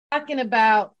talking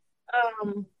about,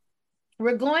 um,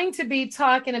 we're going to be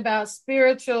talking about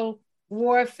spiritual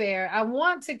warfare. I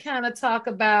want to kind of talk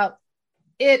about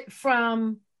it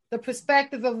from the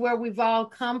perspective of where we've all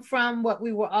come from, what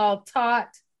we were all taught.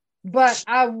 But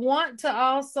I want to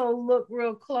also look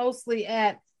real closely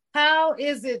at how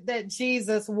is it that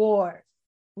Jesus warred?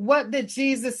 What did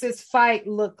Jesus's fight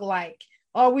look like?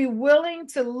 Are we willing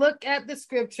to look at the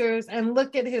scriptures and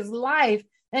look at his life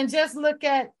and just look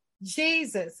at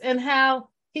Jesus and how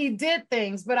he did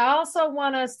things? But I also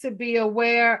want us to be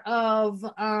aware of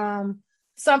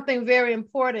something very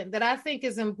important that I think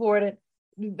is important,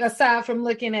 aside from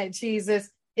looking at Jesus,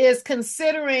 is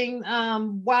considering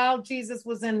while Jesus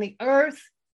was in the earth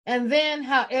and then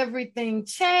how everything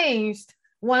changed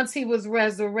once he was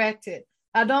resurrected.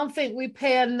 I don't think we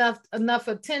pay enough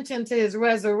attention to his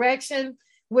resurrection,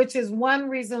 which is one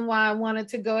reason why I wanted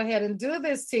to go ahead and do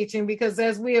this teaching, because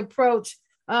as we approach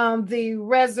the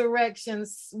resurrection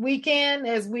weekend,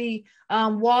 as we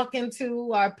walk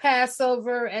into our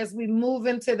Passover, as we move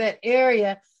into that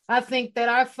area, I think that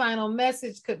our final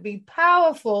message could be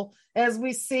powerful as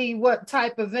we see what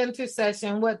type of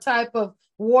intercession, what type of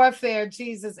warfare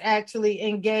Jesus actually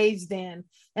engaged in.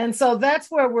 And so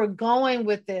that's where we're going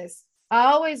with this.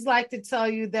 I always like to tell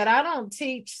you that I don't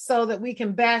teach so that we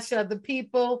can bash other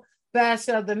people, bash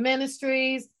other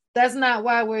ministries. That's not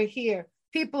why we're here.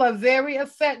 People are very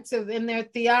effective in their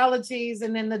theologies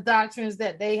and in the doctrines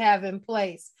that they have in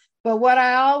place. But what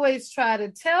I always try to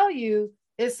tell you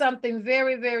is something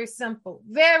very, very simple,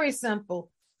 very simple.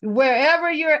 Wherever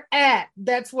you're at,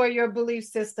 that's where your belief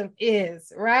system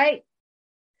is, right?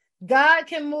 God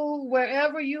can move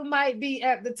wherever you might be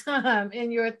at the time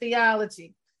in your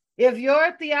theology. If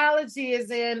your theology is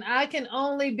in, I can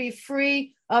only be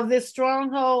free of this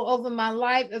stronghold over my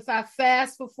life if I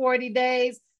fast for 40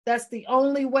 days, that's the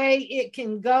only way it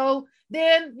can go,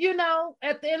 then,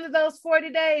 at the end of those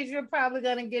 40 days, you're probably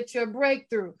going to get your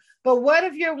breakthrough. But what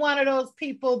if you're one of those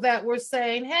people that were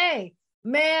saying, hey,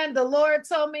 man, the Lord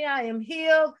told me I am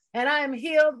healed, and I am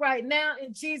healed right now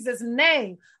in Jesus'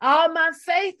 name. All my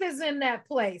faith is in that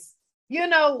place.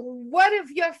 What if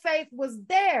your faith was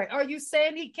there? Are you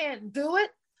saying he can't do it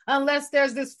unless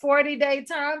there's this 40-day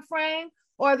time frame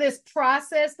or this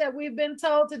process that we've been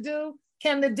told to do?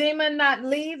 Can the demon not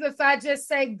leave if I just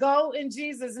say, go in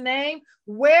Jesus' name?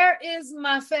 Where is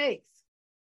my faith?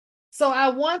 So I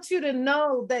want you to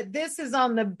know that this is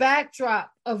on the backdrop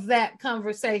of that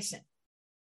conversation.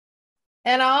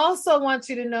 And I also want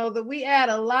you to know that we add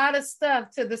a lot of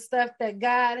stuff to the stuff that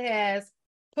God has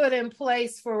put in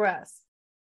place for us.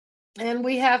 And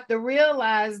we have to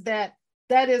realize that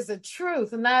that is a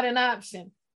truth, not an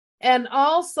option. And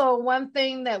also one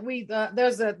thing that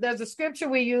there's a scripture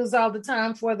we use all the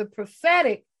time for the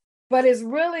prophetic, but it's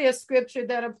really a scripture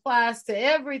that applies to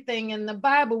everything in the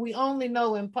Bible. We only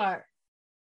know in part.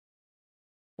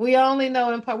 We only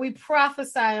know in part. We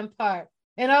prophesy in part.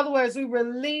 In other words, we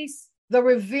release the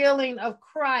revealing of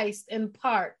Christ in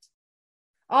part.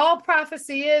 All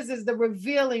prophecy is the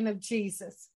revealing of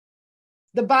Jesus.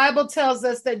 The Bible tells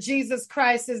us that Jesus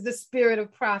Christ is the spirit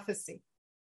of prophecy.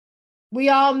 We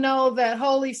all know that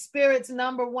Holy Spirit's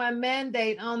number one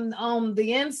mandate on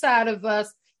the inside of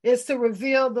us is to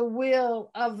reveal the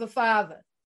will of the Father.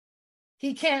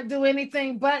 He can't do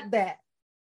anything but that.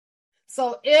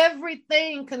 So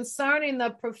everything concerning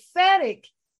the prophetic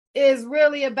is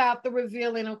really about the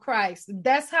revealing of Christ.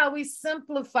 That's how we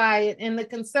simplify it in the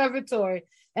conservatory.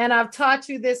 And I've taught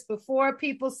you this before.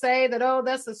 People say that, oh,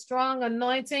 that's a strong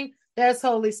anointing. That's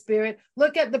Holy Spirit.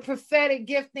 Look at the prophetic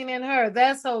gifting in her.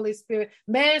 That's Holy Spirit.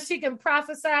 Man, she can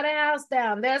prophesy the house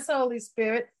down. That's Holy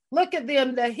Spirit. Look at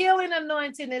the healing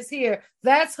anointing is here.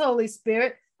 That's Holy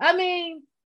Spirit. I mean,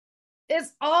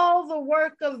 it's all the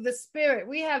work of the Spirit.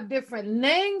 We have different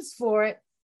names for it,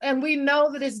 and we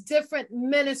know that it's different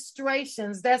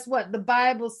ministrations. That's what the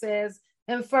Bible says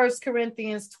in 1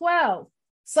 Corinthians 12.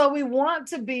 So we want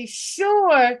to be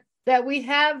sure that we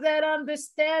have that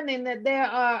understanding that there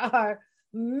are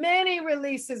many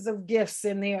releases of gifts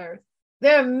in the earth.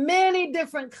 There are many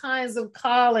different kinds of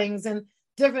callings and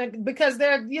because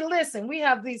we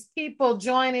have these people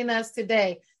joining us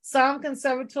today. Some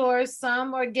conservators,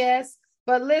 some are guests.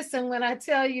 But listen, when I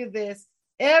tell you this,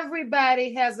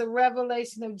 everybody has a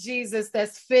revelation of Jesus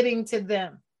that's fitting to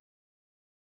them.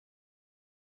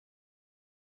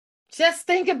 Just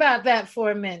think about that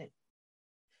for a minute.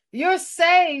 You're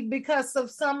saved because of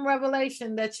some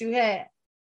revelation that you had.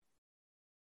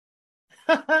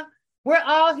 We're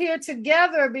all here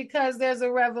together because there's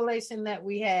a revelation that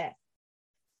we had.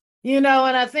 And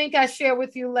I think I shared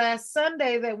with you last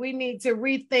Sunday that we need to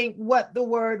rethink what the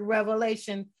word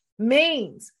revelation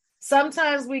means.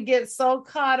 Sometimes we get so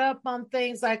caught up on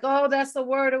things like, oh, that's a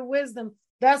word of wisdom.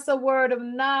 That's a word of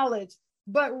knowledge.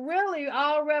 But really,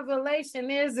 all revelation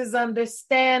is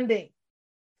understanding.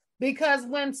 Because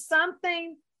when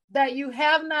something that you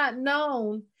have not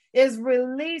known is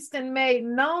released and made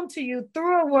known to you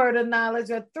through a word of knowledge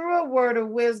or through a word of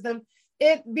wisdom,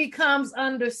 it becomes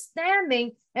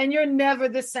understanding, and you're never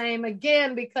the same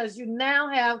again because you now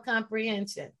have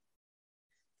comprehension.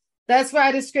 That's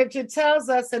why the scripture tells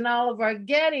us in all of our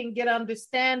getting, get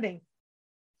understanding.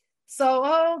 So,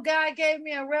 oh, God gave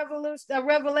me a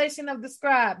revelation of the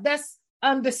scribe. That's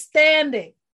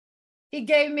understanding. He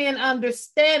gave me an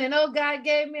understanding. Oh, God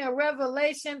gave me a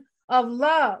revelation of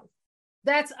love.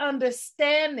 That's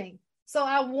understanding. So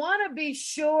I want to be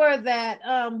sure that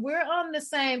we're on the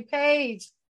same page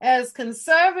as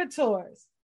conservators,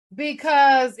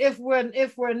 because if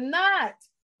we're not,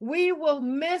 we will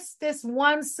miss this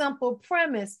one simple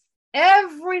premise.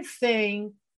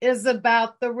 Everything is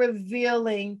about the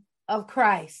revealing of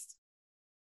Christ.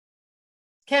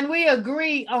 Can we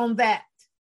agree on that?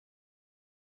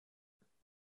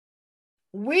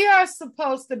 We are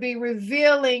supposed to be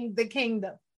revealing the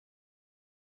kingdom.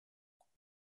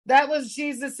 That was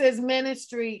Jesus's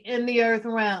ministry in the earth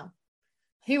realm.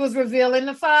 He was revealing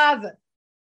the Father.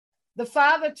 The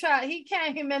Father he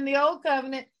came in the old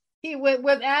covenant. He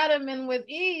with Adam and with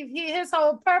Eve. His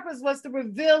whole purpose was to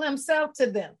reveal himself to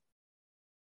them.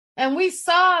 And we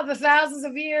saw the thousands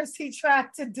of years he tried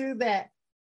to do that.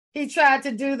 He tried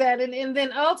to do that. And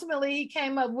then ultimately he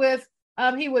came up with,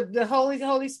 the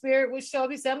Holy Spirit would show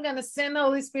up. He said, I'm going to send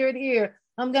Holy Spirit here.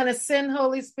 I'm going to send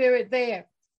Holy Spirit there.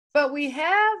 But we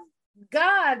have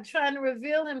God trying to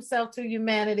reveal himself to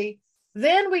humanity.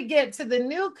 Then we get to the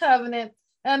new covenant,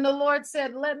 and the Lord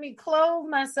said, let me clothe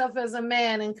myself as a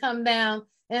man and come down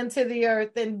into the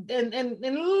earth and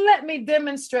let me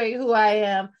demonstrate who I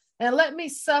am, and let me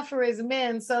suffer as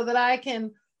men so that I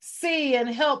can see and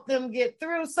help them get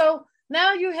through. So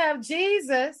now you have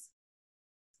Jesus,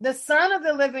 the Son of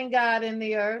the living God in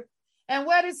the earth. And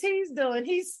what is he doing?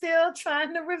 He's still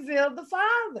trying to reveal the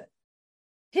Father.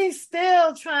 He's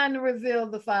still trying to reveal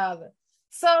the Father.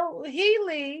 So he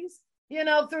leaves,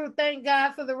 through, thank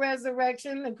God for the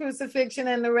resurrection, the crucifixion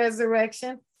and the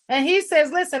resurrection. And he says,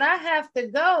 listen, I have to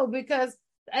go because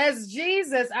as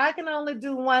Jesus, I can only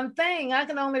do one thing. I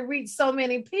can only reach so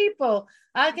many people.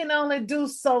 I can only do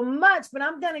so much, but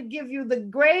I'm going to give you the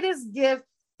greatest gift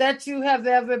that you have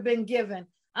ever been given.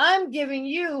 I'm giving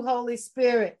you Holy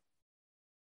Spirit.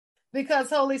 Because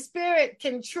Holy Spirit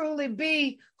can truly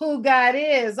be who God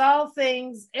is, all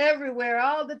things, everywhere,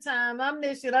 all the time,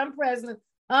 omniscient, omnipresent,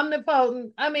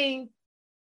 omnipotent. I mean,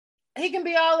 he can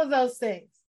be all of those things.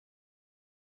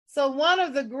 So one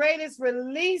of the greatest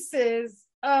releases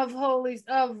of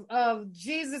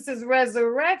Jesus's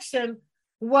resurrection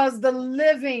was the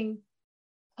living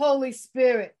Holy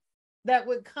Spirit that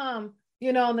would come,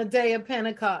 on the day of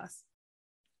Pentecost.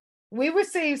 We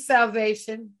received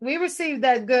salvation. We received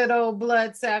that good old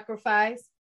blood sacrifice,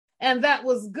 and that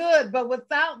was good. But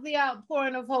without the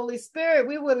outpouring of Holy Spirit,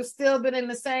 we would have still been in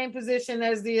the same position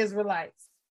as the Israelites.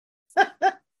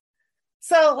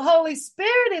 So Holy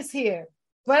Spirit is here.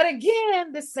 But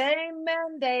again, the same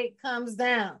mandate comes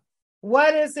down.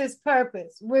 What is his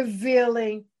purpose?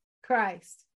 Revealing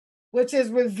Christ, which is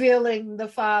revealing the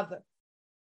Father.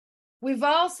 We've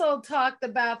also talked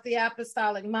about the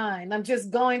apostolic mind. I'm just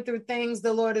going through things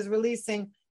the Lord is releasing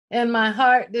in my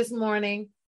heart this morning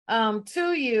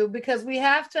to you, because we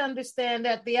have to understand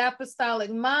that the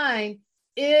apostolic mind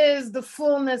is the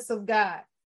fullness of God.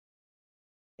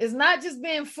 It's not just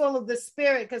being full of the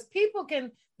Spirit, because people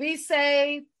can be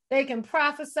saved, they can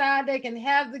prophesy, they can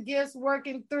have the gifts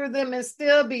working through them and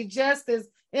still be just as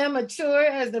immature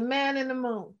as the man in the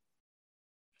moon.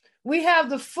 We have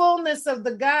the fullness of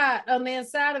the God on the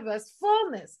inside of us,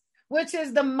 fullness, which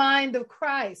is the mind of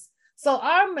Christ. So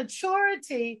our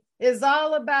maturity is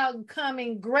all about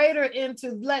coming greater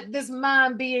into, let this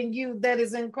mind be in you that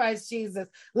is in Christ Jesus.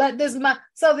 Let this mind.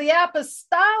 So the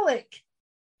apostolic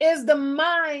is the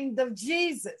mind of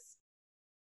Jesus.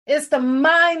 It's the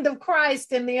mind of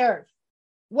Christ in the earth.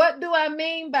 What do I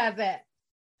mean by that?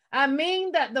 I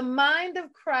mean that the mind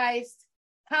of Christ,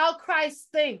 how Christ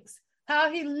thinks,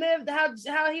 how he lived,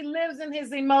 how he lives in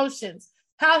his emotions,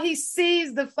 how he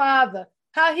sees the Father,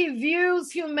 how he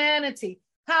views humanity,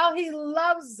 how he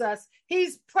loves us.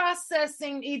 He's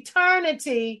processing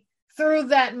eternity through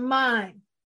that mind.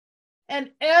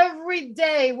 And every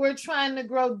day we're trying to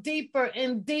grow deeper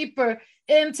and deeper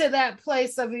into that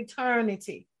place of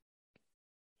eternity,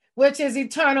 which is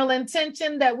eternal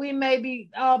intention, that we may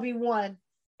all be one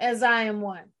as I am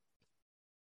one.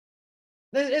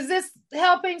 Is this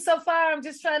helping so far? I'm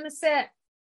just trying to set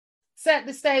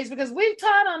the stage because we've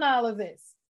taught on all of this.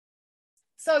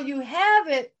 So you have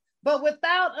it, but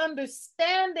without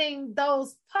understanding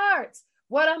those parts,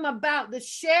 what I'm about to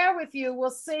share with you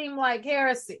will seem like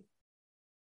heresy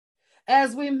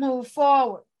as we move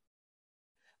forward.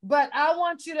 But I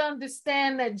want you to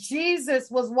understand that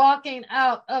Jesus was walking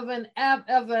out of an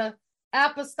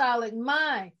apostolic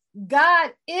mind.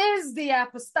 God is the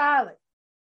apostolic.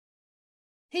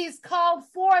 He's called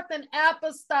forth an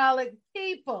apostolic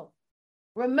people.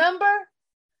 Remember,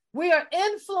 we are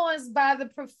influenced by the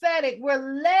prophetic.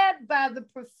 We're led by the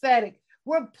prophetic.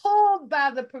 We're pulled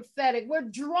by the prophetic. We're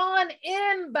drawn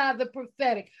in by the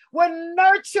prophetic. We're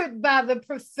nurtured by the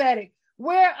prophetic.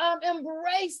 We're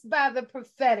embraced by the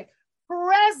prophetic.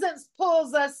 Presence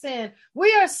pulls us in.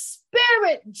 We are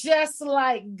spirit just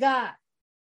like God.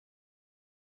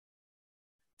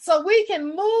 So we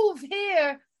can move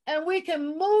here and we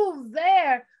can move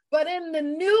there, but in the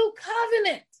new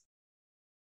covenant,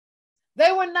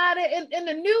 they were not in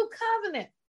the new covenant.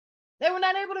 They were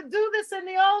not able to do this in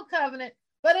the old covenant,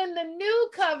 but in the new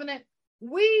covenant,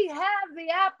 we have the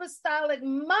apostolic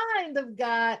mind of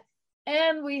God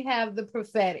and we have the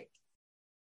prophetic.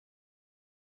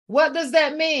 What does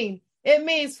that mean? It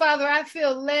means, Father, I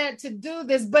feel led to do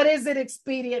this, but is it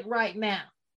expedient right now?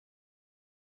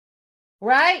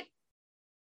 Right?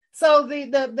 So we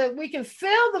can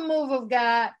feel the move of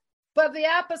God, but the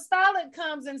apostolic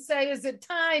comes and say, is it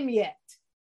time yet?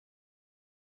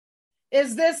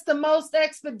 Is this the most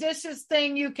expeditious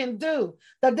thing you can do?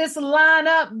 Does this line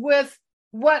up with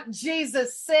what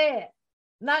Jesus said,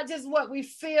 not just what we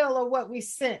feel or what we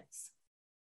sense?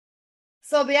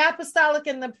 So the apostolic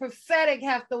and the prophetic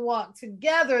have to walk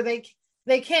together. They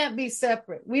can't be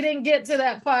separate. We didn't get to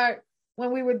that part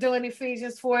when we were doing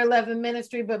Ephesians 4:11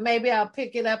 ministry, but maybe I'll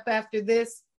pick it up after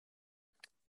this.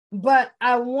 But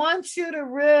I want you to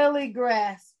really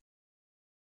grasp.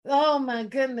 Oh my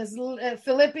goodness.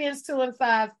 Philippians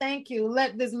 2:5. Thank you.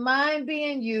 Let this mind be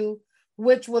in you,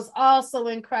 which was also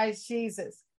in Christ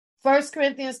Jesus. 1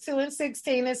 Corinthians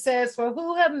 2:16, it says, for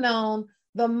who have known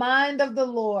the mind of the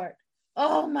Lord?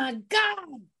 Oh my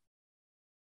God.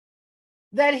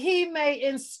 That he may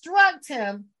instruct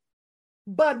him,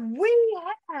 but we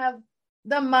have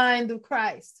the mind of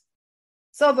Christ.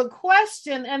 So the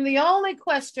question, and the only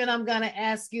question I'm going to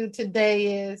ask you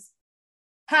today is,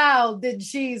 how did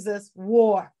Jesus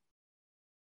war?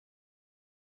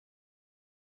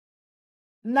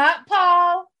 Not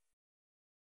Paul,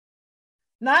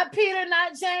 not Peter,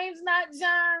 not James, not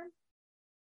John.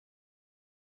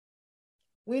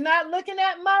 We're not looking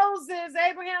at Moses,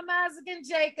 Abraham, Isaac, and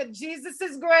Jacob. Jesus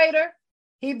is greater.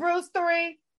 Hebrews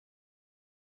 3.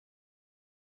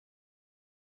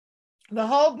 The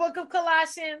whole book of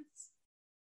Colossians.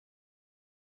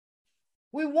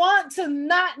 We want to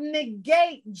not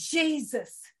negate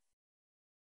Jesus.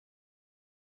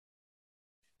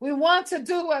 We want to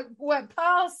do what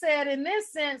Paul said in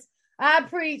this sense, I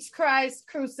preach Christ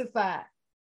crucified.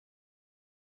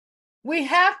 We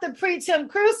have to preach him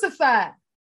crucified.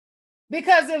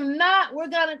 Because if not, we're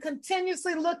going to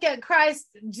continuously look at Christ,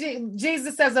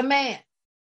 Jesus as a man.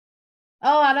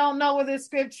 Oh, I don't know where this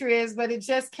scripture is, but it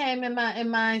just came in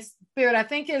my spirit. I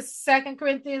think it's 2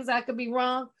 Corinthians. I could be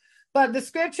wrong. But the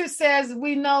scripture says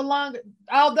we no longer,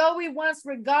 although we once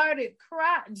regarded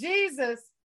Christ, Jesus,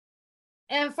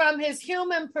 and from his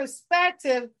human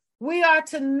perspective, we are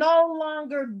to no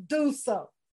longer do so.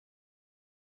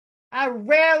 I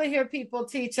rarely hear people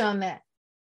teach on that.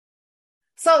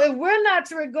 So if we're not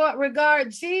to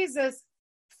regard Jesus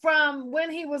from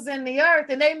when he was in the earth,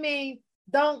 and they mean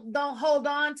don't hold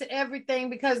on to everything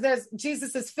because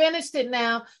Jesus has finished it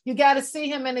now. You got to see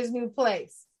him in his new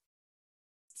place.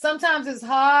 Sometimes it's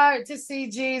hard to see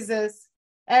Jesus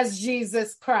as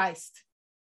Jesus Christ.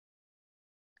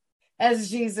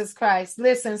 As Jesus Christ.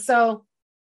 Listen, so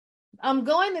I'm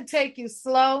going to take you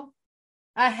slow.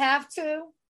 I have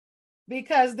to,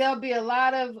 because there'll be a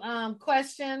lot of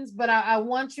questions, but I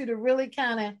want you to really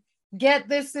kind of get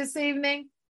this evening.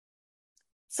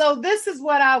 So this is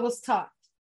what I was taught.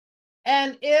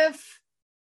 And if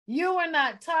you were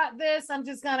not taught this, I'm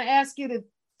just going to ask you to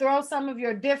throw some of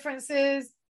your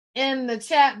differences in the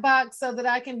chat box so that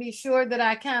I can be sure that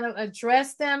I kind of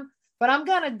address them. But I'm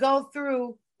going to go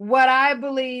through what I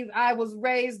believe I was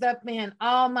raised up in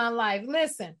all my life.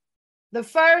 Listen, the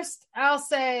first, I'll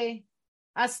say,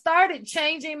 I started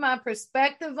changing my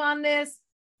perspective on this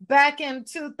back in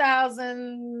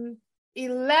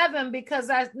 2011 because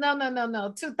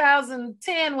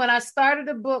 2010 when I started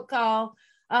a book called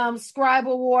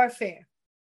Scribal Warfare.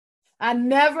 I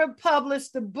never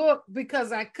published a book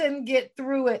because I couldn't get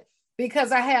through it,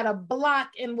 because I had a block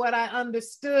in what I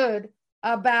understood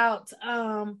about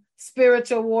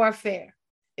spiritual warfare.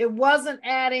 It wasn't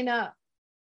adding up.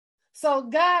 So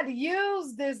God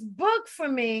used this book for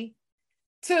me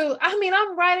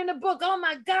I'm writing a book. Oh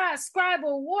my God,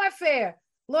 Scribal Warfare.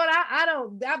 Lord,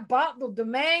 I bought the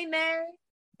domain name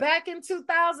back in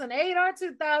 2008 or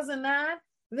 2009.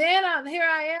 Then here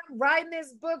I am writing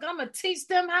this book. I'm going to teach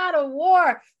them how to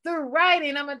war through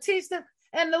writing. I'm going to teach them.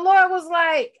 And the Lord was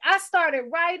like, I started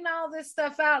writing all this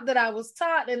stuff out that I was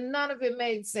taught, and none of it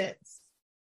made sense.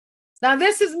 Now,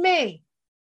 this is me.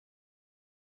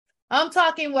 I'm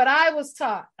talking what I was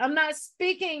taught. I'm not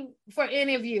speaking for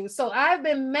any of you. So I've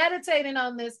been meditating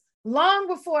on this long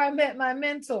before I met my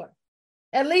mentor,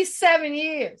 at least 7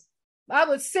 years. I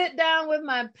would sit down with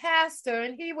my pastor,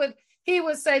 and he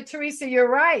would say, Teresa, you're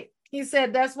right. He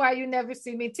said, that's why you never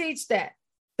see me teach that.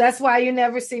 That's why you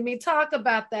never see me talk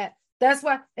about that. That's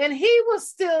why. And he was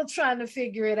still trying to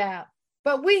figure it out.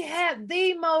 But we had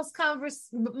the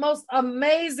most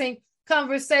amazing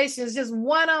conversations, just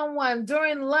one-on-one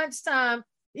during lunchtime,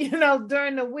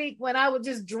 during the week, when I would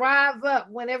just drive up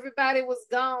when everybody was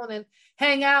gone and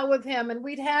hang out with him. And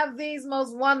we'd have these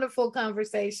most wonderful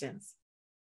conversations.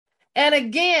 And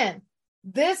again,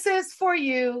 this is for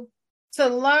you to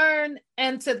learn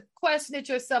and to question it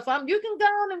yourself. You can go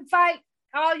on and fight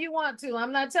all you want to.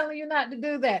 I'm not telling you not to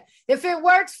do that. If it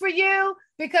works for you,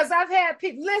 because I've had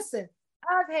people, listen,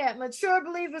 I've had mature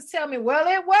believers tell me, well,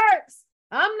 it works.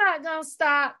 I'm not going to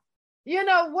stop.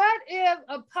 What if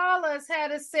Apollos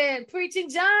had said, preaching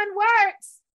John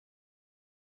works?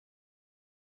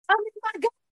 I mean, my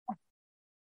God.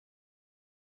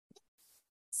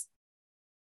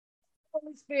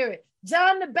 Holy Spirit.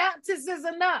 John the Baptist is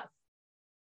enough.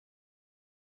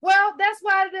 Well, that's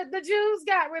why the Jews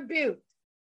got rebuked.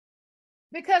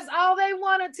 Because all they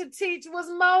wanted to teach was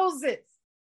Moses.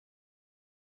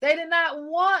 They did not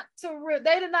want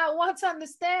to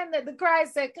understand that the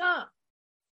Christ had come.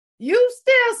 You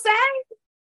still saved,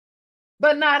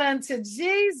 but not unto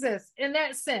Jesus in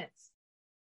that sense.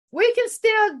 We can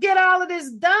still get all of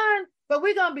this done, but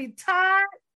we're going to be tired,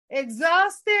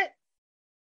 exhausted,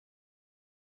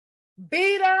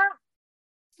 beat up,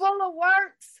 full of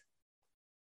works.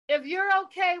 If you're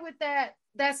okay with that,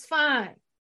 that's fine.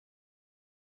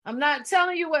 I'm not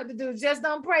telling you what to do. Just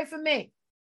don't pray for me.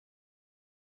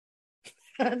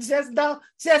 Just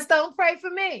don't pray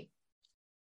for me.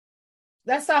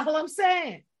 That's all I'm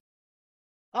saying.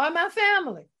 Or my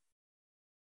family.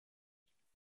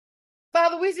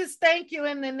 Father, we just thank you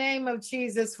in the name of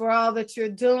Jesus for all that you're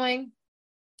doing,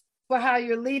 for how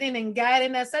you're leading and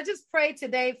guiding us. I just pray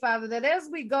today, Father, that as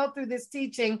we go through this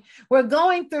teaching, we're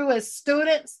going through as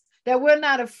students, that we're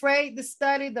not afraid to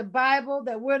study the Bible,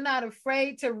 that we're not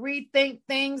afraid to rethink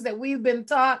things that we've been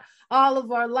taught all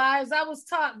of our lives. I was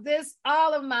taught this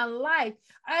all of my life.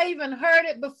 I even heard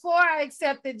it before I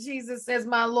accepted Jesus as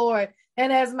my Lord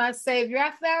and as my Savior.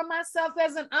 I found myself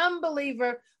as an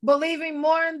unbeliever, believing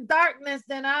more in darkness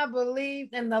than I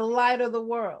believed in the light of the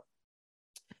world.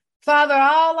 Father,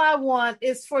 all I want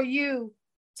is for you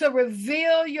to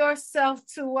reveal yourself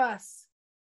to us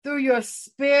through your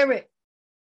Spirit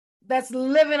that's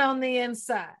living on the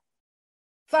inside.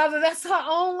 Father, that's our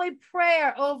only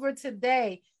prayer over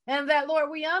today. And that, Lord,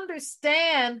 we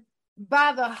understand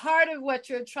by the heart of what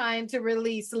you're trying to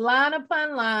release, line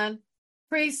upon line,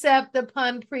 precept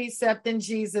upon precept, in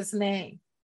Jesus' name.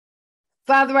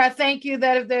 Father, I thank you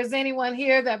that if there's anyone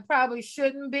here that probably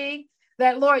shouldn't be,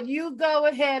 that, Lord, you go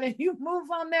ahead and you move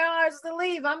on their hearts to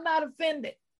leave. I'm not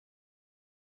offended.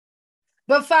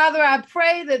 But Father, I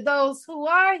pray that those who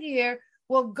are here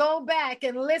will go back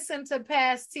and listen to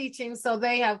past teaching so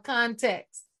they have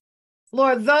context.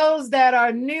 Lord, those that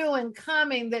are new and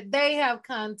coming, that they have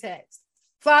context.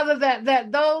 Father,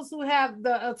 that those who have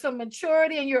some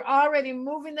maturity and you're already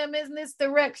moving them in this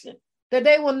direction, that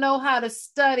they will know how to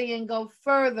study and go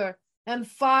further and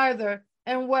farther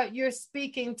and what you're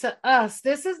speaking to us.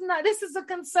 This is a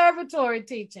conservatory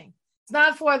teaching. It's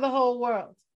not for the whole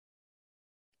world.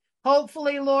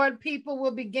 Hopefully, Lord, people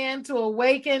will begin to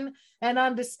awaken and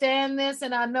understand this.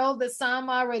 And I know that some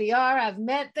already are. I've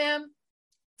met them.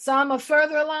 Some are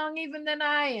further along even than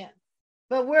I am.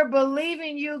 But we're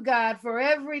believing you, God, for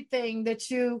everything that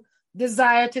you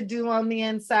desire to do on the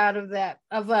inside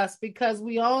of us, because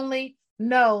we only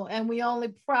know and we only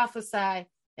prophesy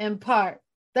in part.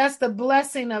 That's the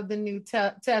blessing of the New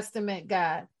Testament,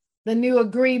 God. The new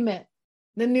agreement,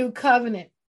 the new covenant,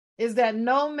 is that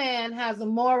no man has a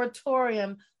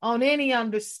moratorium on any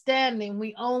understanding.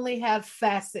 We only have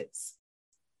facets.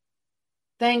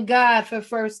 Thank God for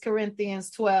 1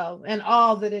 Corinthians 12 and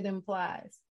all that it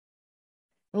implies.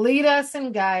 Lead us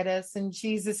and guide us in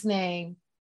Jesus' name.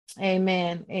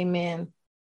 Amen. Amen.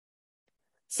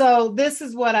 So this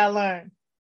is what I learned.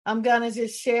 I'm going to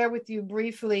just share with you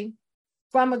briefly.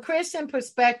 From a Christian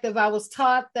perspective, I was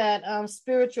taught that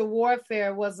spiritual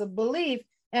warfare was a belief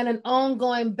and an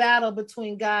ongoing battle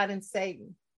between God and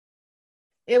Satan.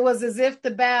 It was as if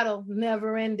the battle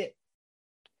never ended,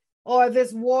 or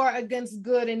this war against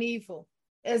good and evil,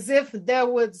 as if there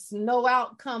was no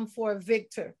outcome for a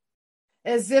victor,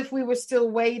 as if we were still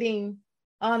waiting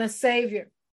on a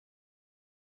savior.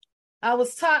 I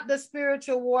was taught that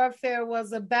spiritual warfare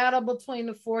was a battle between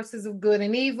the forces of good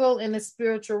and evil in the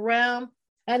spiritual realm.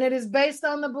 And it is based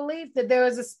on the belief that there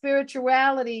is a spiritual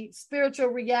reality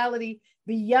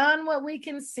beyond what we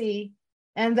can see,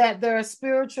 and that there are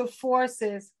spiritual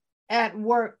forces at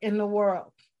work in the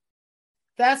world.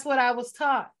 That's what I was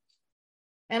taught.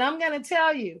 And I'm going to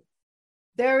tell you,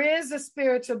 there is a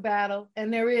spiritual battle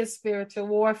and there is spiritual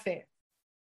warfare.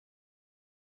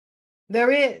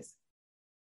 There is.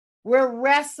 We're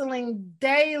wrestling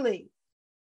daily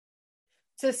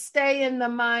to stay in the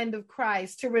mind of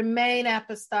Christ, to remain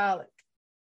apostolic.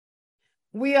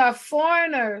 We are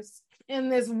foreigners in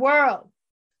this world,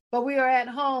 but we are at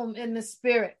home in the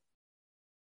spirit.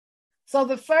 So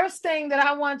the first thing that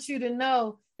I want you to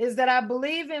know is that I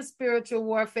believe in spiritual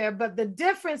warfare, but the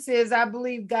difference is I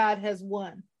believe God has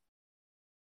won.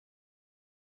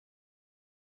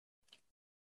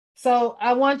 So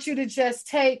I want you to just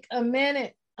take a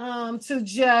minute to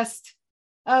just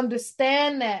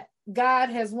understand that God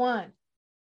has won.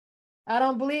 I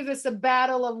don't believe it's a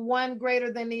battle of one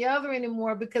greater than the other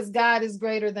anymore, because God is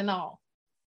greater than all.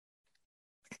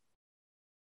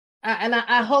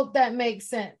 I hope that makes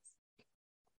sense.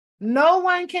 No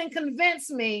one can convince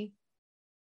me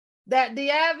that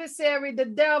the adversary, the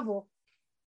devil,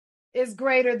 is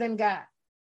greater than God.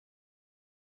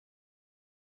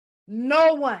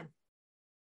 No one.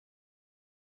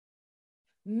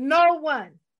 No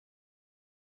one.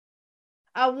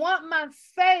 I want my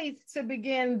faith to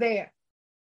begin there.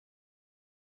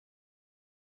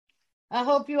 I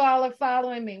hope you all are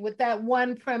following me with that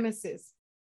one premises.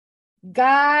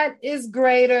 God is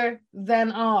greater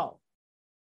than all.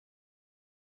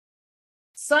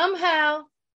 Somehow,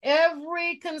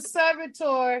 every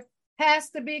conservator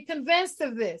has to be convinced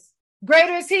of this.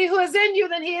 Greater is he who is in you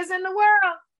than he is in the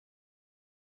world.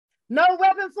 No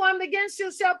weapon formed against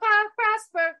you shall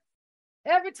prosper.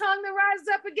 Every tongue that rises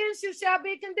up against you shall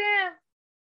be condemned.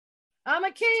 I'm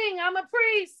a king. I'm a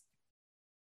priest.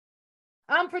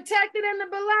 I'm protected in the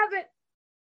beloved.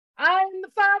 I and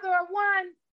the Father are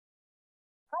one.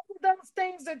 Either those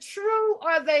things are true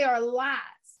or they are lies.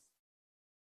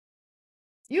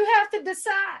 You have to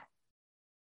decide.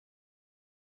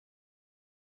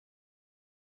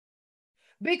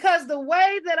 Because the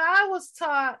way that I was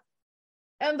taught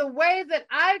and the way that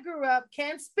I grew up,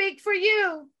 can't speak for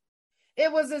you,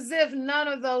 it was as if none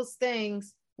of those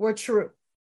things were true.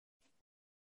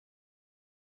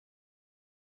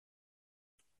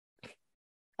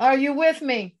 Are you with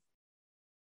me?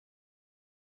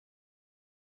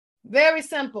 Very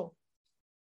simple.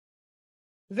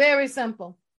 Very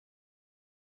simple.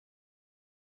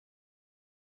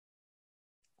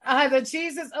 Either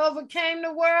Jesus overcame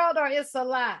the world or it's a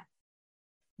lie.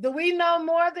 Do we know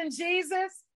more than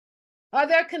Jesus? Are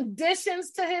there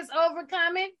conditions to his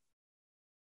overcoming?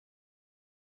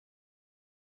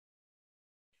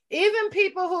 Even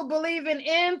people who believe in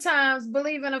end times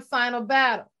believe in a final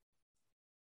battle.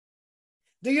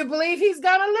 Do you believe he's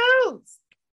going to lose?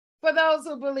 For those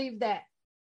who believe that.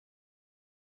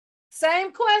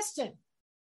 Same question.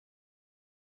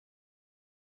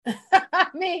 I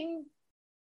mean,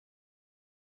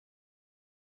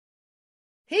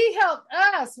 he helped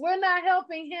us. We're not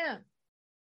helping him.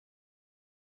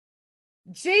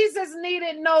 Jesus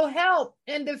needed no help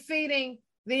in defeating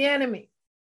the enemy.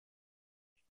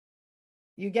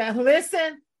 You got to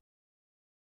listen.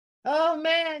 Oh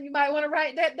man, you might want to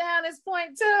write that down as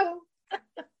point two.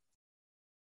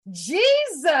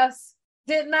 Jesus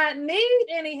did not need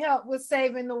any help with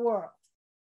saving the world.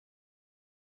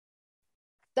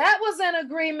 That was an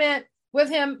agreement with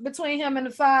him, between him and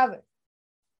the Father.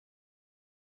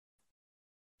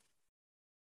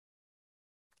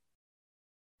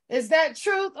 Is that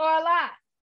truth or a lie?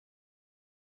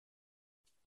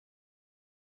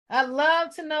 I'd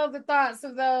love to know the thoughts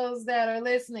of those that are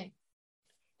listening.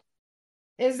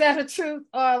 Is that a truth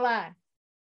or a lie?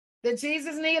 Did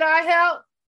Jesus need our help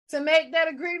to make that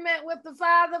agreement with the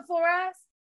Father for us?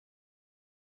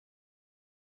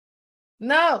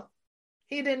 No,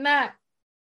 he did not.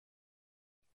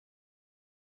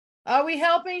 Are we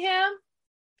helping him?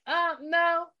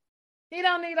 No, he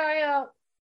don't need our help.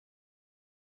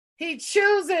 He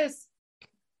chooses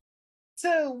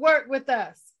to work with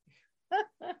us.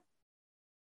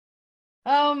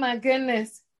 Oh my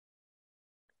goodness.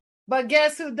 But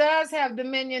guess who does have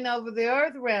dominion over the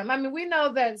earth realm? I mean, we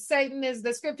know that Satan is,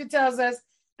 the scripture tells us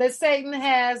that Satan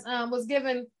was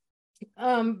given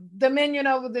dominion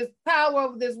over this power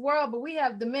over this world, but we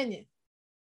have dominion.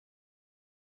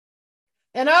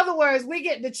 In other words, we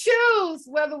get to choose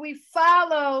whether we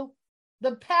follow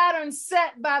the pattern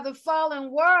set by the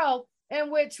fallen world, in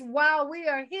which while we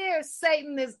are here,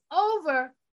 Satan is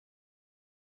over,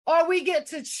 or we get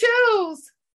to choose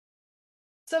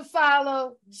to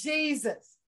follow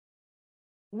Jesus.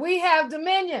 We have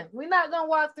dominion. We're not going to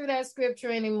walk through that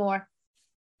scripture anymore.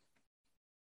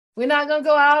 We're not going to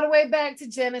go all the way back to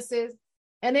Genesis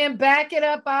and then back it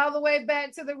up all the way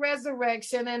back to the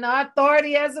resurrection and our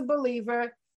authority as a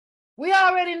believer. We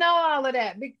already know all of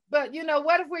that. But,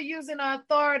 what if we're using our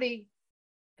authority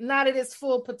not at its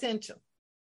full potential?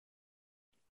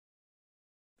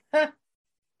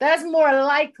 That's more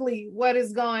likely what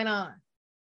is going on.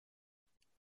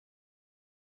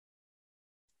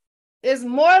 It's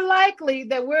more likely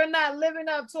that we're not living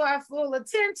up to our full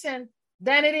attention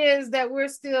than it is that we're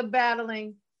still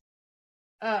battling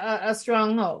a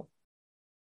stronghold.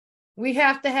 We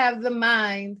have to have the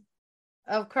mind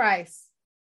of Christ,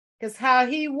 because how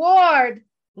he warred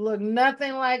looked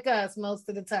nothing like us most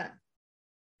of the time.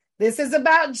 This is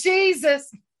about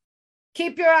Jesus.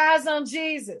 Keep your eyes on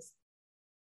Jesus.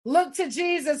 Look to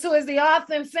Jesus, who is the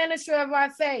author and finisher of our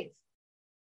faith.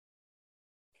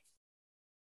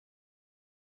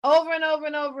 Over and over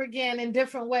and over again, in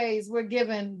different ways, we're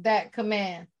given that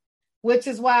command, which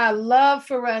is why I love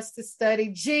for us to study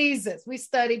Jesus. We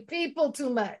study people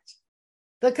too much.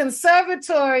 The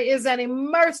conservatory is an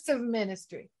immersive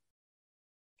ministry.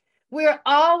 We're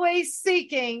always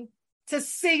seeking to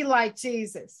see like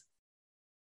Jesus.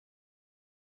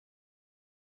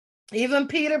 Even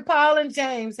Peter, Paul, and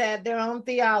James had their own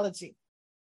theology,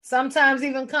 sometimes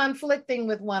even conflicting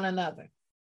with one another.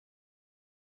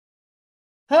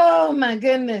 Oh my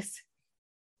goodness.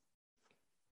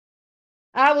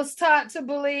 I was taught to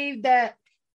believe that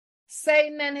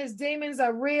Satan and his demons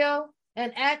are real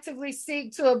and actively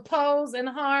seek to oppose and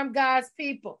harm God's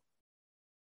people.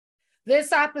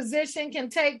 This opposition can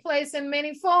take place in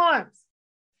many forms.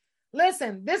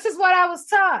 Listen, this is what I was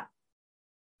taught.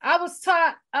 I was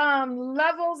taught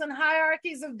levels and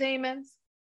hierarchies of demons.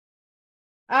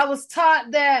 I was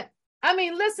taught that,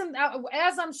 listen,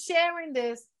 as I'm sharing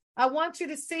this, I want you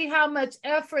to see how much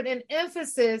effort and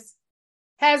emphasis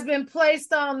has been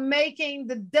placed on making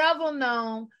the devil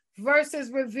known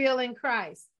versus revealing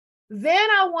Christ. Then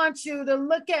I want you to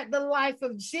look at the life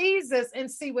of Jesus and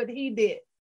see what he did.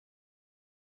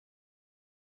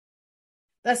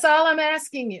 That's all I'm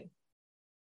asking you.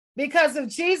 Because if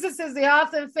Jesus is the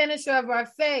author and finisher of our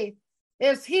faith,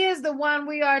 if he is the one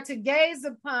we are to gaze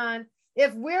upon,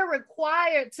 if we're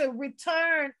required to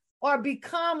return or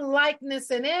become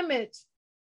likeness and image,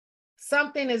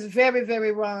 something is very,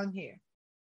 very wrong here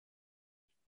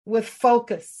with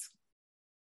focus.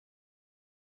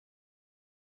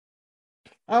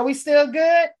 Are we still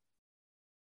good?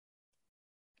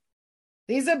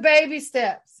 These are baby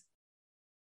steps.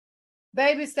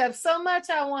 Baby steps. So much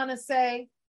I want to say,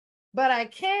 but I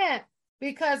can't,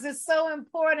 because it's so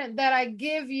important that I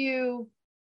give you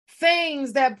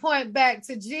things that point back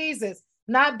to Jesus,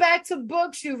 not back to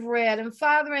books you've read. And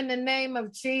Father, in the name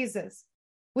of Jesus,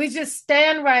 we just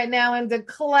stand right now and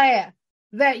declare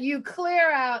that you clear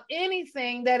out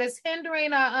anything that is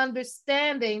hindering our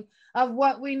understanding of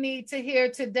what we need to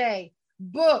hear today.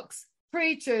 Books,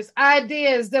 preachers,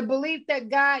 ideas, the belief that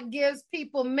God gives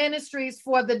people ministries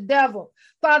for the devil.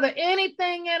 Father,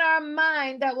 anything in our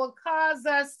mind that will cause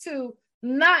us to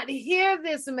not hear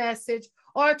this message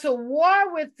or to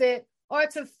war with it or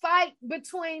to fight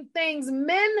between things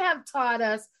men have taught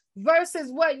us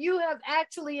versus what you have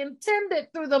actually intended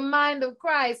through the mind of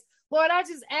Christ. Lord, I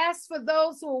just ask for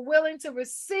those who are willing to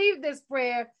receive this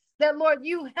prayer that, Lord,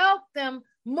 you help them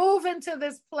move into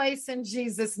this place in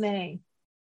Jesus' name.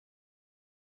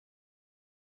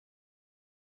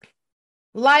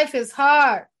 Life is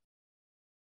hard.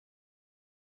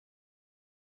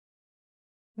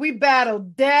 We battle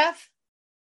death.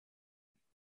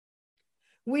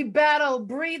 We battle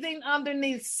breathing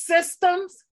underneath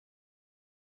systems.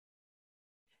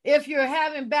 If you're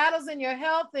having battles in your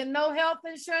health and no health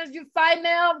insurance, you fight in the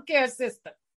healthcare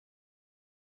system.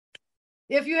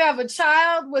 If you have a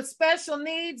child with special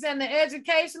needs in the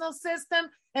educational system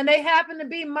and they happen to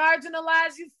be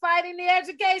marginalized, you fight in the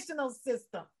educational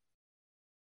system.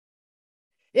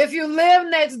 If you live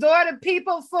next door to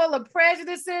people full of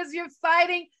prejudices, you're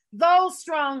fighting those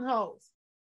strongholds.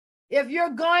 If you're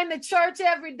going to church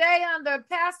every day under a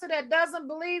pastor that doesn't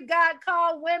believe God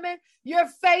called women, you're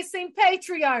facing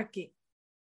patriarchy.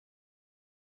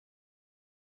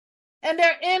 And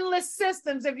there are endless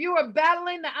systems. If you are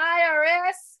battling the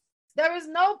IRS, there is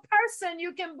no person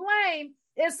you can blame.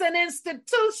 It's an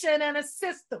institution and a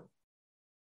system.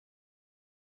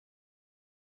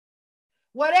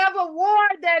 Whatever war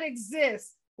that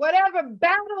exists, whatever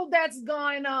battle that's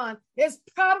going on, it's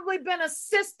probably been a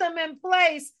system in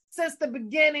place since the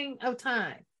beginning of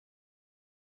time.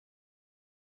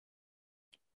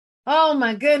 Oh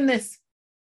my goodness.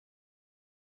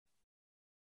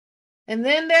 And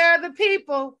then there are the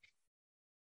people,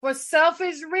 for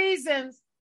selfish reasons,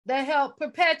 that help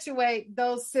perpetuate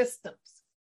those systems.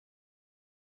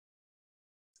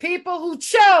 People who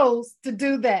chose to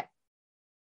do that.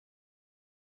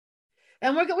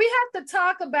 And we have to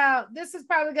talk about, this is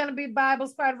probably going to be part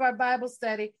of our Bible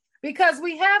study, because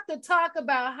we have to talk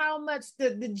about how much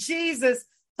the Jesus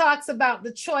talks about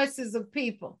the choices of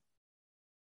people.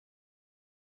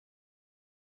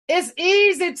 It's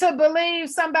easy to believe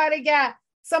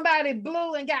somebody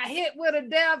blew and got hit with a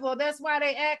devil. That's why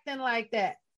they acting like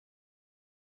that.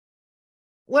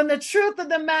 When the truth of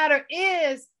the matter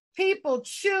is, people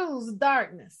choose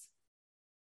darkness.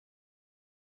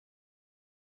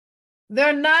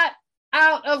 They're not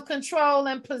out of control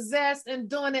and possessed and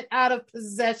doing it out of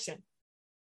possession.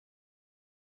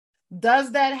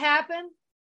 Does that happen?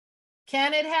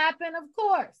 Can it happen? Of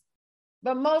course.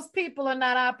 But most people are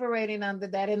not operating under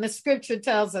that, and the scripture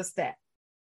tells us that.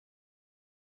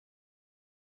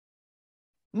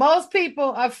 Most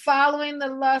people are following the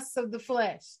lusts of the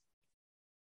flesh.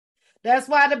 That's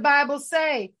why the Bible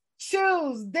says,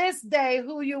 choose this day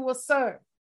who you will serve.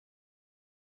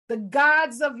 The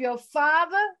gods of your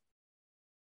father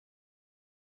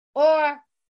or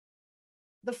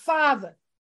the Father.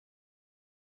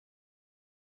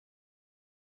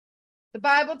 The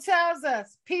Bible tells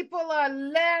us people are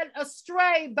led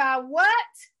astray by what?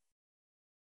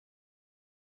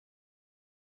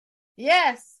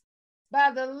 Yes,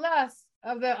 by the lust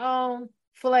of their own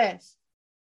flesh.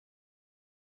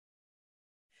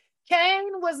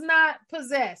 Cain was not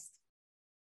possessed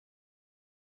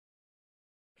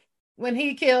when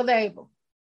he killed Abel.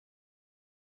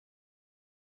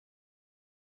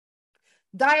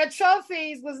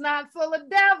 Diotrephes was not full of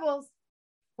devils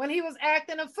when he was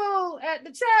acting a fool at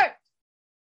the church.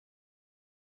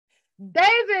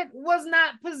 David was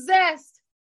not possessed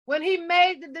when he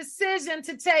made the decision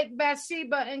to take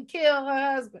Bathsheba and kill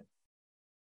her husband.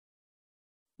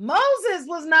 Moses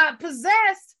was not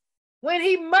possessed when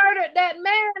he murdered that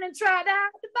man and tried to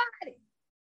hide the body.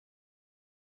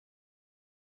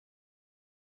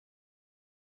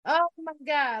 Oh my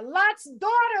God. Lot's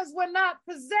daughters were not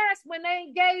possessed when they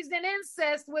engaged in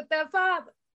incest with their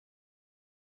father.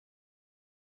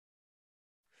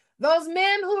 Those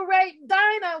men who raped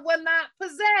Dinah were not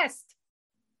possessed.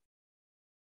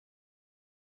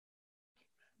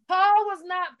 Paul was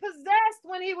not possessed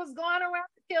when he was going around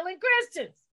killing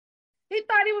Christians. He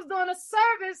thought he was doing a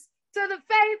service to the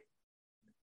faith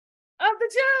of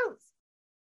the Jews.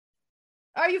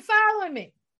 Are you following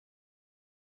me?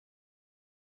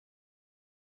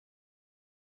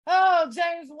 Oh,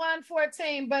 James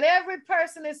 1:14. But every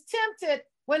person is tempted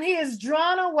when he is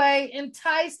drawn away,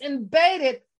 enticed, and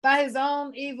baited by his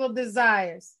own evil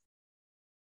desires.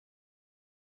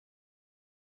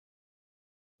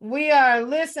 We are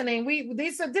listening.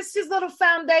 This is just little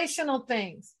foundational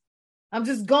things. I'm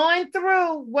just going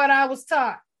through what I was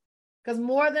taught, because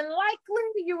more than likely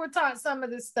you were taught some of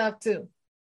this stuff too.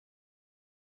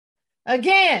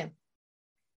 Again,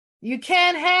 you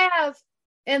can't have,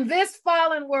 in this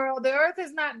fallen world, the earth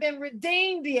has not been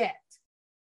redeemed yet.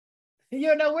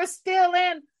 We're still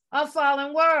in a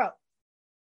fallen world.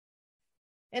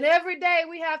 And every day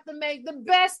we have to make the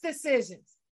best decisions.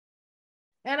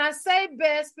 And I say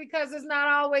best because it's not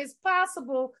always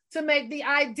possible to make the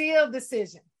ideal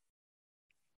decision.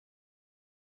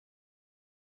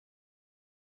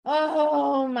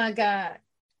 Oh my God.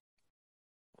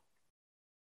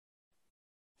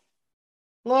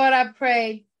 Lord, I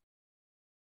pray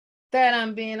that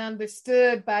I'm being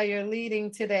understood by your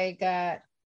leading today, God.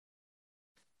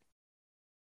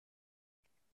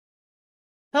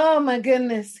 Oh my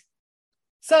goodness.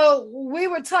 So we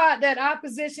were taught that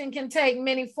opposition can take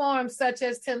many forms, such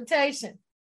as temptation.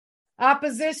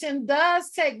 Opposition does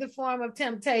take the form of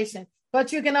temptation,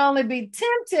 but you can only be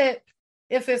tempted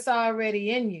if it's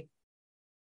already in you,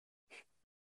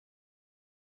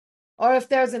 or if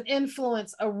there's an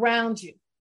influence around you.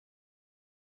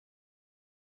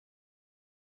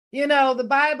 You know, the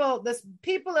Bible, the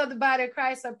people of the body of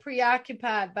Christ are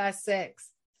preoccupied by sex.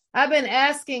 I've been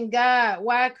asking God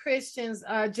why Christians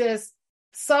are just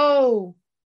so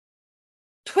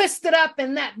twisted up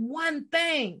in that one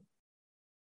thing.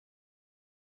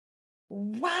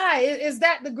 Why? Is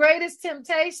that the greatest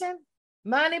temptation?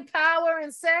 Money, power,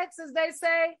 and sex, as they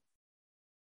say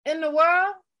in the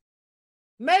world?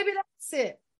 Maybe that's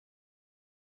it.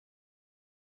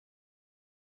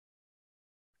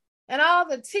 And all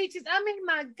the teachers, I mean,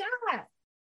 my God.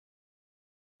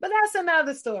 But that's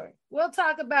another story. We'll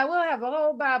have a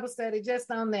whole Bible study just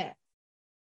on that.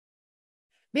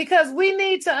 Because we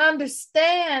need to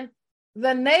understand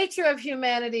the nature of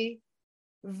humanity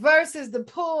versus the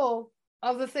pull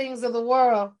of the things of the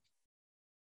world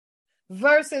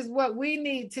versus what we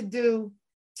need to do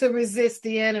to resist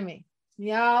the enemy.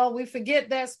 Y'all, we forget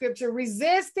that scripture.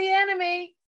 Resist the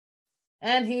enemy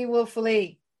and he will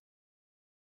flee.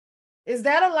 Is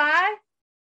that a lie?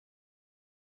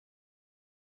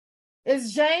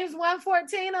 Is James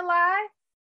 1:14 a lie?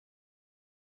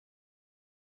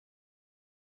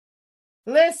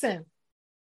 Listen,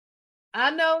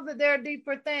 I know that there are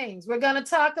deeper things. We're going to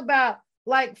talk about,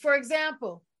 like, for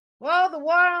example, the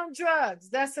war on drugs.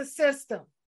 That's a system.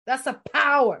 That's a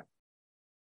power.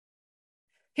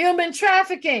 Human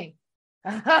trafficking.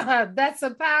 That's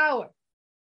a power.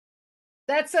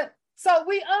 So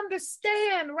we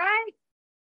understand, right?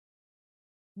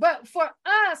 But for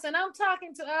us, and I'm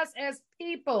talking to us as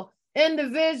people,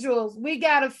 individuals, we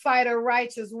got to fight a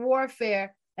righteous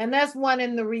warfare. And that's one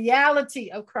in the reality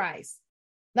of Christ,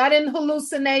 not in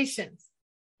hallucinations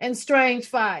and strange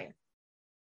fire.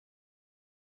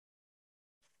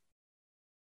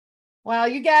 Well,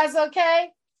 you guys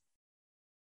okay?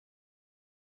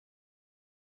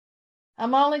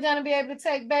 I'm only going to be able to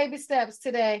take baby steps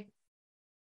today.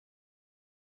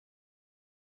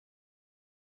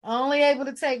 Only able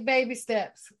to take baby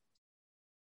steps.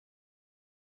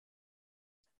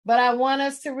 But I want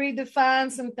us to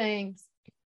redefine some things.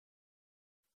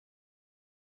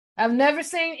 I've never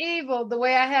seen evil the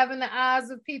way I have in the eyes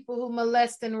of people who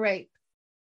molest and rape.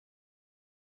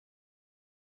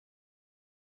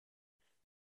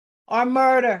 Or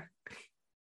murder.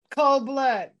 Cold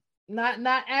blood. Not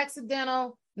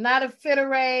accidental, not a fit of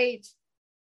rage.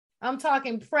 I'm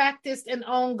talking practiced and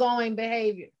ongoing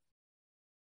behavior.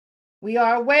 We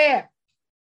are aware.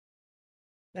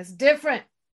 That's different.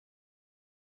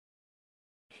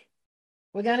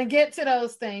 We're going to get to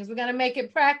those things. We're going to make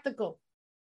it practical.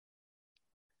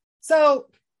 So,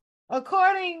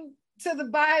 according to the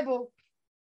Bible,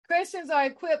 Christians are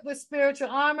equipped with spiritual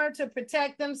armor to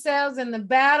protect themselves in the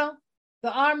battle.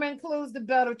 The armor includes the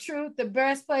belt of truth, the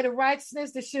breastplate of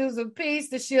righteousness, the shoes of peace,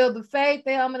 the shield of faith,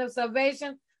 the helmet of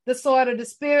salvation, the sword of the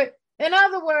Spirit. In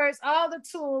other words, all the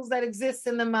tools that exist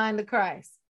in the mind of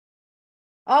Christ.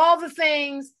 All the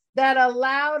things that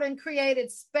allowed and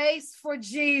created space for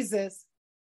Jesus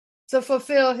to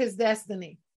fulfill his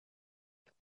destiny.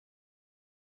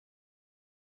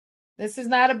 This is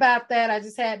not about that. I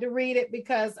just had to read it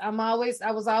because I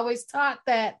was always taught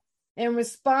that in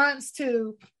response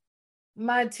to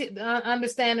my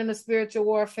understanding of spiritual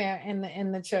warfare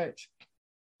in the church.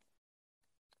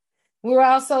 We were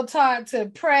also taught to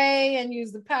pray and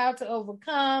use the power to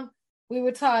overcome. We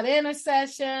were taught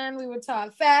intercession. We were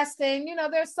taught fasting. You know,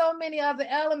 there's so many other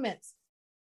elements.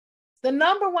 The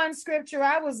number one scripture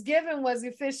I was given was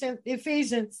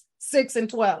Ephesians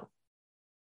 6:12.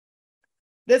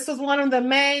 This was one of the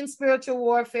main spiritual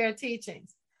warfare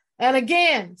teachings. And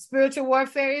again, spiritual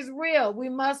warfare is real. We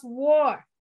must war.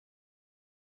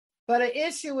 But the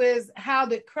issue is, how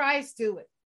did Christ do it?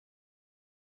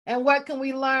 And what can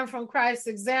we learn from Christ's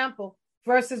example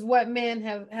versus what men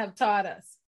have taught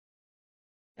us?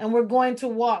 And we're going to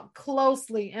walk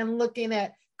closely and looking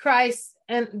at Christ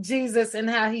and Jesus and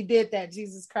how he did that,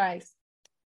 Jesus Christ.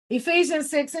 Ephesians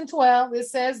 6:12, it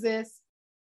says this.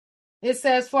 It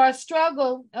says, for a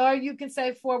struggle, or you can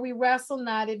say, for we wrestle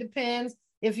not. It depends.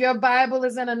 If your Bible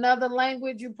is in another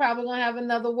language, you're probably going to have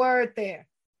another word there.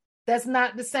 That's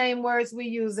not the same words we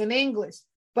use in English.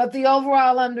 But the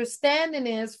overall understanding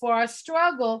is, for our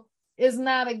struggle is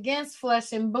not against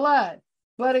flesh and blood,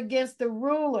 but against the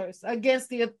rulers, against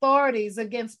the authorities,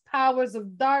 against powers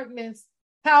of darkness,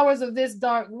 powers of this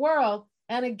dark world,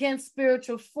 and against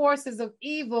spiritual forces of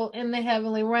evil in the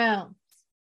heavenly realm.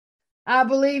 I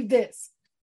believe this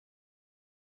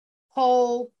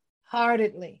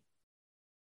wholeheartedly.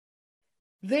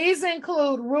 These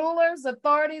include rulers,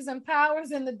 authorities, and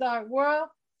powers in the dark world.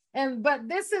 But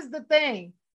this is the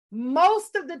thing.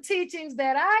 Most of the teachings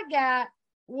that I got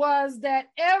was that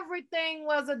everything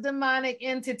was a demonic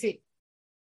entity.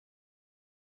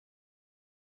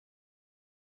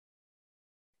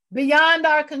 beyond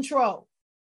our control.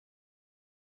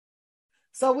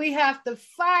 So we have to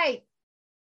fight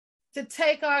to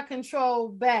take our control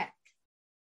back.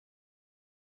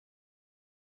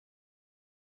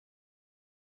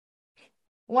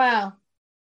 Wow.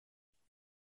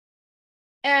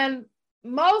 And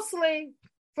mostly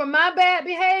for my bad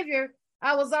behavior,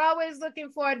 I was always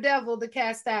looking for a devil to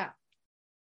cast out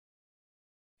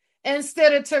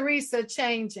instead of Teresa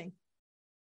changing.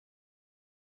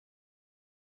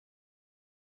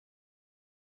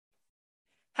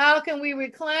 How can we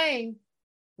reclaim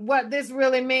what this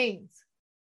really means?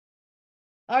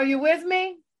 Are you with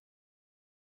me?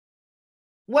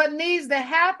 What needs to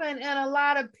happen in a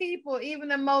lot of people, even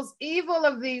the most evil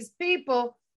of these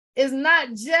people, is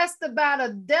not just about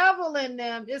a devil in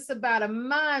them, it's about a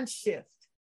mind shift.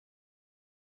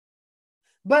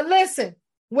 But listen,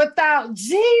 without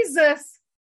Jesus,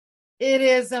 it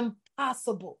is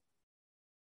impossible.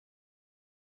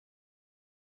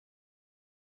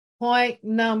 Point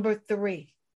number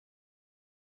 3.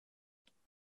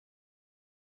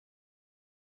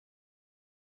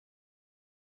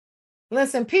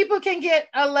 Listen, people can get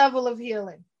a level of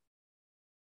healing,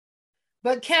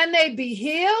 but can they be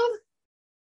healed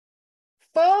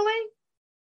fully?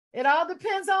 It all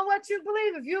depends on what you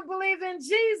believe. If you believe in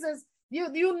Jesus, you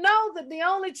know that the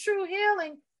only true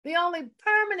healing, the only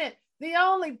permanent, the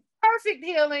only perfect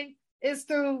healing is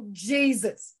through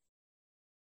Jesus.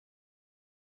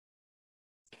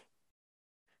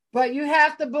 But you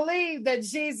have to believe that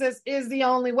Jesus is the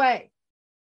only way.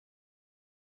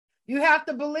 You have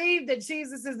to believe that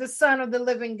Jesus is the Son of the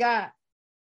living God.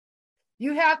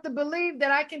 You have to believe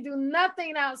that I can do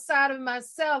nothing outside of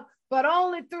myself, but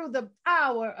only through the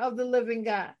power of the living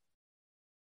God.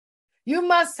 You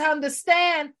must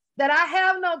understand that I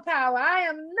have no power. I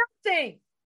am nothing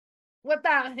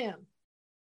without him.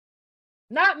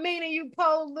 Not meaning you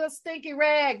pull little stinky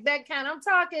rag, that kind. I'm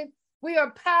talking we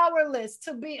are powerless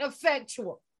to be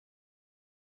effectual.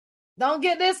 Don't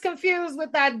get this confused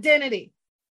with identity.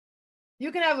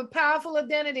 You can have a powerful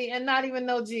identity and not even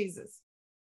know Jesus.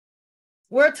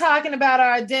 We're talking about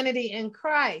our identity in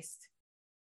Christ.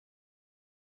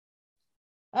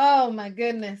 Oh my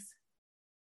goodness.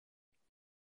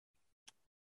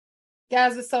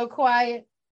 Guys are so quiet.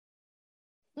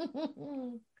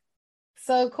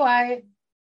 So quiet.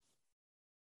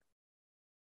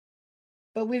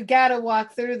 But we've got to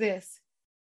walk through this.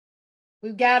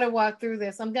 We've got to walk through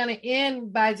this. I'm going to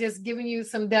end by just giving you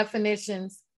some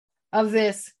definitions of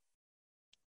this.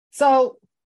 So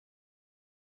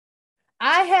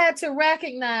I had to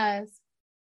recognize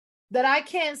that I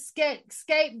can't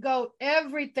scapegoat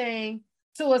everything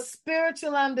to a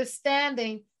spiritual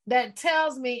understanding that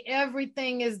tells me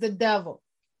everything is the devil.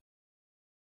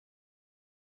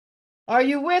 Are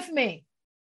you with me?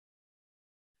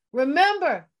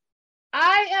 Remember,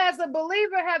 I, as a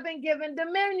believer, have been given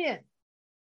dominion.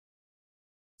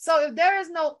 So if there is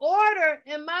no order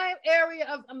in my area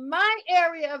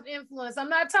of influence, I'm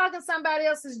not talking somebody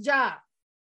else's job.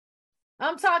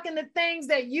 I'm talking the things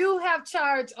that you have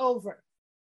charge over.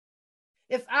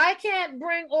 If I can't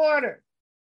bring order,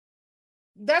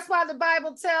 that's why the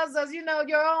Bible tells us,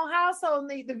 your own household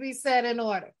needs to be set in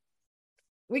order.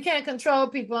 We can't control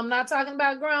people. I'm not talking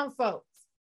about grown folks.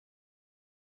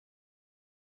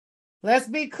 Let's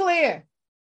be clear.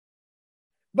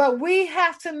 But we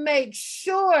have to make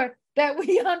sure that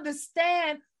we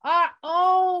understand our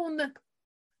own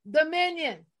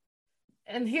dominion.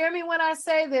 And hear me when I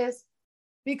say this,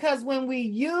 because when we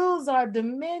use our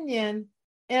dominion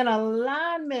in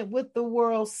alignment with the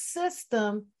world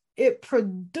system, it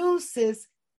produces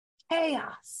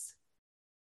chaos.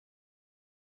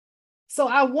 So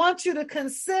I want you to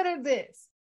consider this.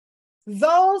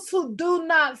 Those who do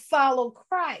not follow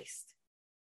Christ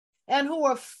and who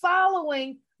are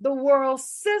following the world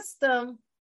system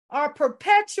are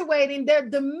perpetuating their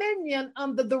dominion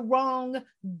under the wrong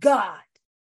God.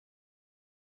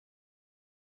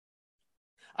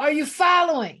 Are you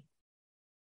following?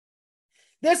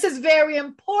 This is very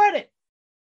important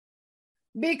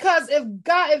because if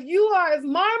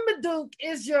Marmaduke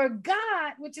is your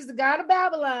God, which is the God of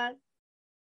Babylon,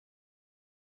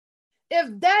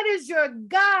 if that is your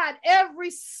God,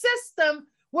 every system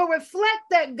will reflect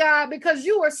that God because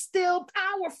you are still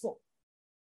powerful.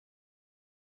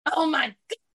 Oh my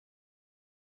God.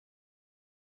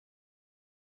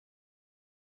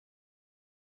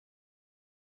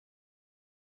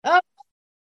 Oh,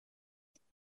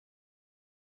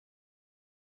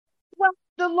 well,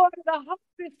 the Lord of the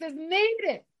harvest is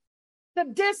needed. To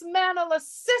dismantle a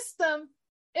system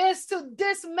is to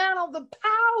dismantle the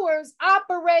powers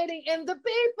operating in the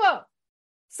people.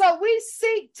 So we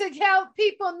seek to help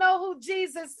people know who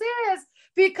Jesus is,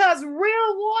 because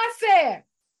real warfare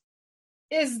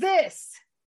is this.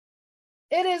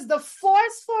 It is the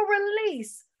forceful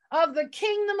release of the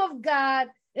kingdom of God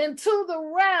into the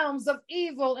realms of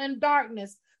evil and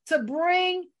darkness to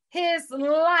bring his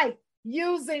light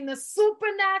using the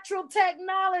supernatural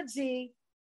technology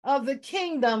of the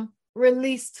kingdom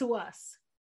released to us.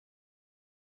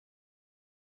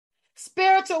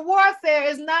 Spiritual warfare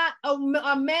is not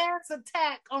a man's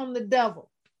attack on the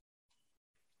devil.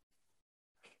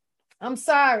 I'm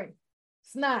sorry,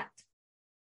 it's not.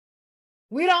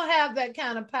 We don't have that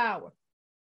kind of power.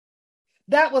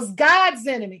 That was God's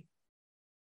enemy.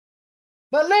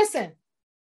 But listen,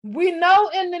 we know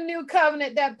in the new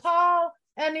covenant that Paul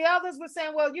and the others were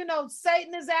saying, well, you know,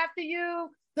 Satan is after you.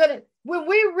 That when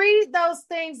we read those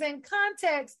things in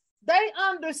context, they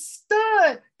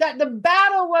understood that the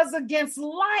battle was against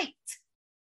light.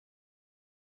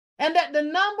 And that the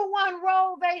number one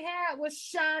role they had was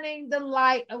shining the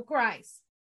light of Christ.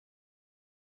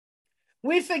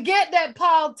 We forget that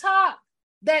Paul taught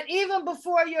that even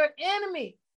before your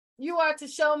enemy, you are to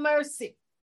show mercy.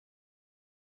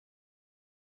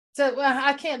 So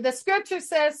the scripture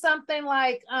says something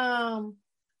like,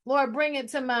 Lord, bring it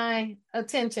to my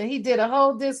attention. He did a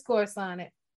whole discourse on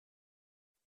it.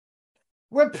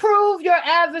 Reprove your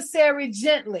adversary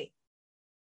gently.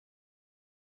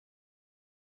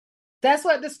 That's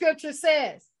what the scripture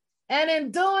says. And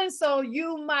in doing so,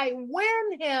 you might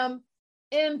win him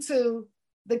into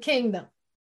the kingdom.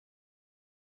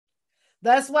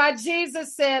 That's why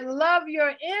Jesus said, love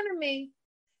your enemy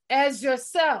as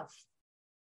yourself.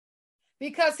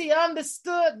 Because he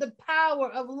understood the power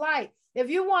of light. If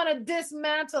you want to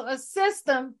dismantle a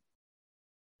system,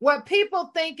 what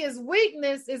people think is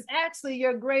weakness is actually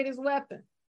your greatest weapon.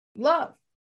 Love.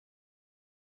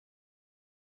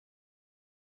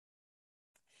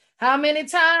 How many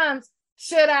times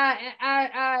should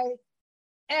I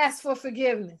ask for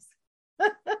forgiveness? Oh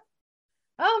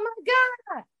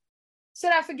my God.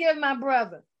 Should I forgive my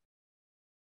brother?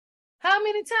 How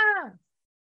many times?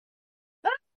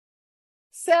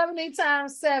 70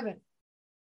 times 7.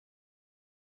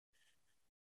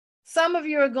 Some of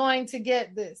you are going to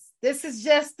get this. This is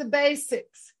just the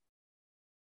basics.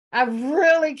 I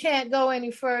really can't go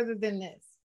any further than this.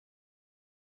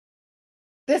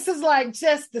 This is like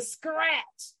just the scratch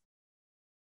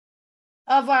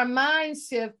of our mind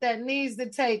shift that needs to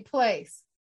take place.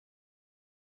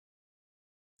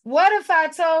 What if I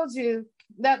told you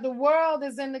that the world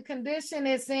is in the condition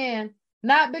it's in,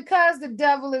 not because the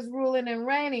devil is ruling and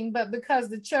reigning, but because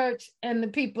the church and the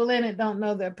people in it don't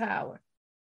know their power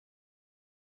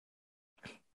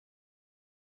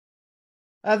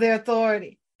or their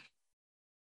authority?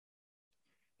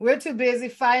 We're too busy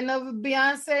fighting over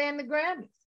Beyonce and the Grammys.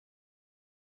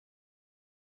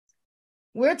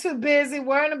 We're too busy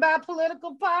worrying about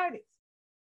political parties.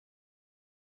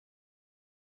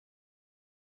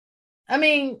 I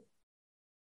mean,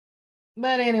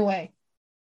 but anyway.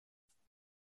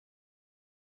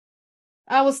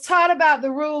 I was taught about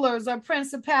the rulers or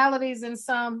principalities in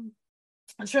some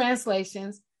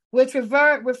translations, which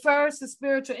refers to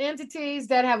spiritual entities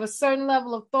that have a certain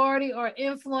level of authority or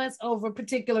influence over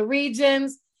particular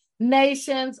regions,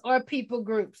 nations, or people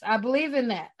groups. I believe in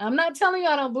that. I'm not telling you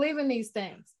I don't believe in these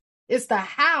things. It's the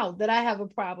how that I have a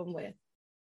problem with.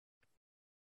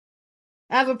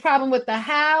 I have a problem with the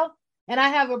how, and I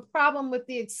have a problem with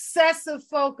the excessive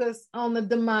focus on the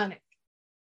demonic,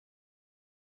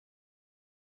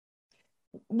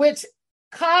 which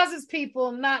causes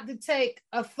people not to take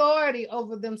authority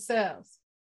over themselves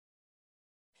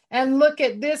and look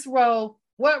at this role.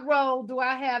 What role do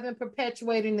I have in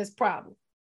perpetuating this problem?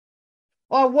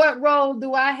 Or what role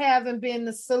do I have in being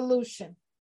the solution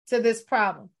to this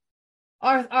problem?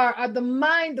 Or the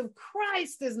mind of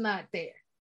Christ is not there.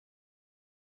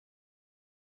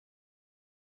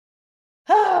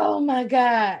 Oh my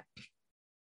God.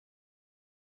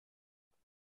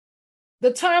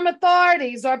 The term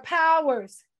authorities or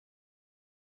powers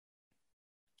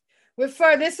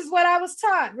this is what I was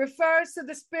taught, refers to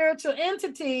the spiritual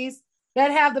entities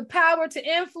that have the power to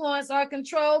influence or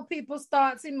control people's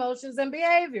thoughts, emotions, and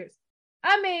behaviors.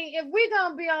 I mean, if we're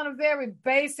going to be on a very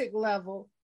basic level,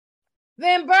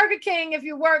 then Burger King, if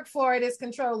you work for it, is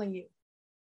controlling you.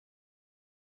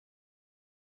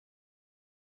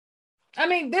 I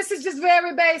mean, this is just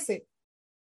very basic.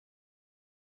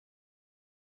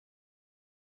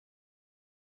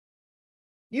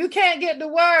 You can't get to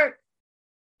work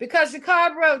because your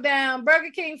car broke down.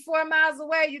 Burger King 4 miles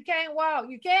away. You can't walk.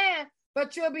 You can,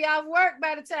 but you'll be off work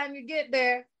by the time you get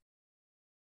there.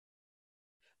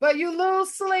 but you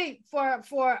lose sleep for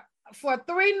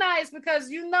 3 nights because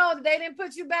you know that they didn't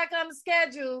put you back on the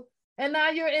schedule, and now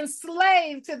you're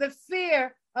enslaved to the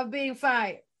fear of being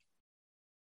fired.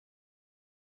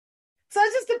 So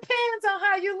it just depends on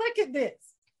how you look at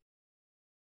this.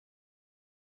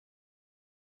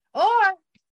 Or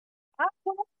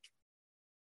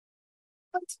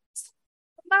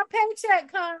my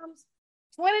paycheck comes,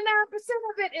 29%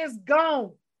 of it is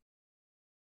gone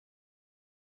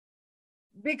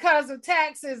because of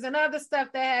taxes and other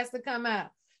stuff that has to come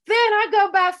out. Then I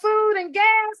go buy food and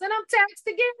gas and I'm taxed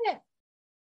again.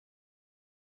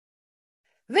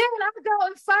 Then I go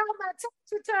and file my tax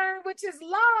return, which is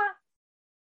law,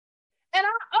 and I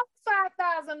owe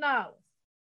 $5,000.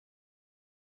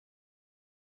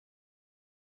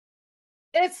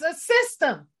 It's a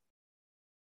system.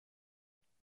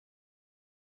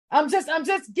 I'm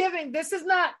just giving, this is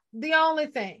not the only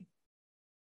thing.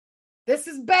 This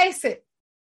is basic.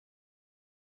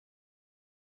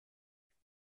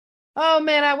 Oh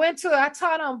man, I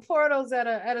taught on portals at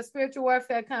a spiritual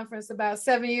warfare conference about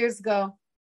 7 years ago.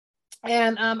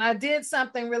 And I did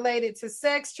something related to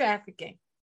sex trafficking.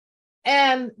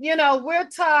 And, we're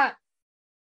taught,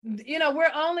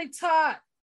 we're only taught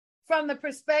from the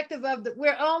perspective of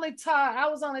I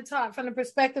was only taught from the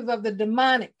perspective of the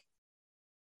demonic.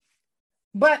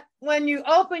 But when you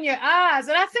open your eyes,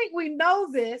 and I think we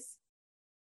know this,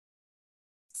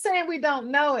 saying we don't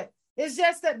know it, it's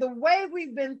just that the way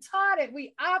we've been taught it,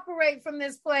 we operate from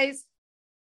this place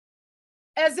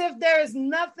as if there is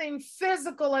nothing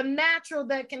physical or natural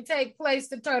that can take place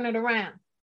to turn it around.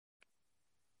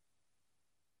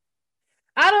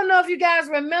 I don't know if you guys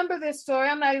remember this story.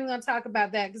 I'm not even going to talk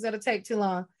about that because it'll take too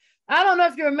long. I don't know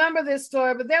if you remember this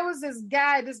story, but there was this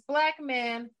guy, this Black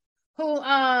man who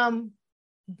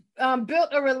built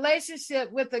a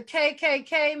relationship with a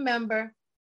KKK member,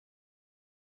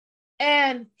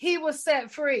 and he was set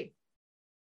free.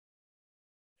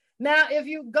 Now, if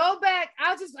you go back,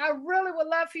 I really would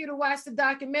love for you to watch the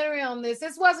documentary on this.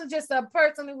 This wasn't just a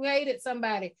person who hated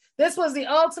somebody. This was the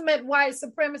ultimate white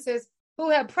supremacist who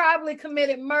had probably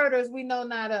committed murders we know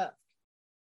not of.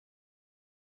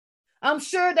 I'm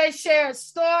sure they shared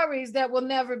stories that will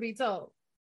never be told.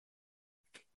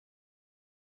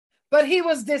 But he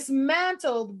was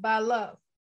dismantled by love.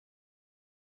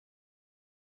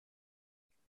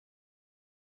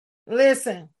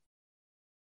 Listen.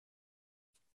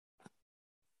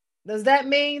 Does that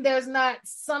mean there's not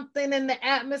something in the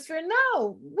atmosphere?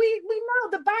 No, we know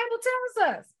the Bible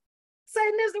tells us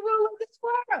Satan is the ruler of this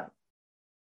world.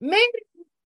 Meaning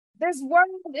this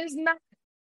world is not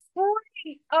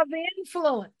free of the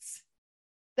influence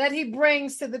that he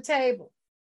brings to the table.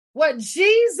 What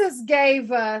Jesus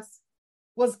gave us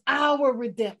was our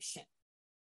redemption.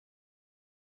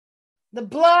 The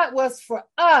blood was for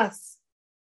us,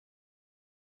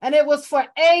 and it was for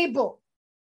Abel.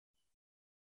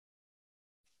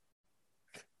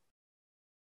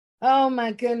 Oh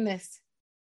my goodness.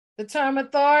 The term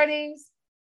authorities,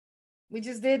 we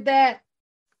just did that.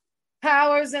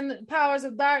 Powers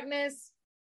of darkness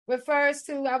refers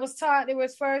to, I was taught it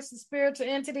refers to spiritual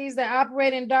entities that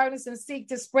operate in darkness and seek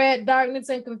to spread darkness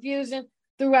and confusion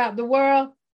throughout the world.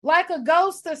 Like a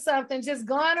ghost or something, just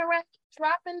going around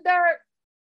dropping dirt.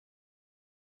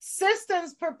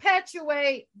 Systems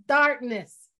perpetuate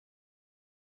darkness.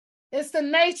 It's the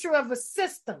nature of a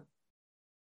system.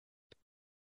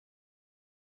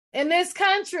 In this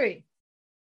country,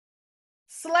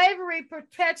 slavery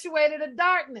perpetuated a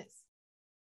darkness,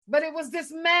 but it was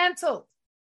dismantled.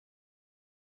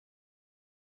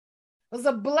 It was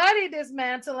a bloody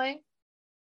dismantling.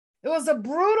 It was a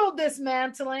brutal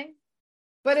dismantling,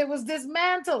 but it was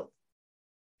dismantled.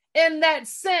 In that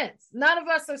sense, none of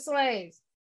us are slaves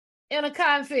in a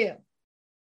cotton field.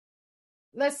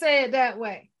 Let's say it that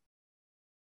way.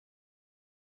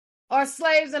 Or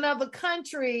slaves in other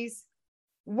countries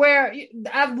where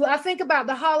I think about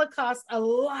the Holocaust a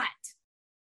lot.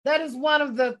 That is one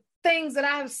of the things that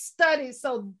I have studied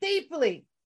so deeply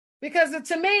because it,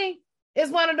 to me,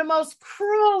 is one of the most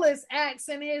cruelest acts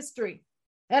in history.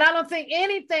 And I don't think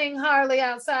anything hardly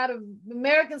outside of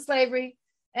American slavery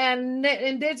and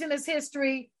indigenous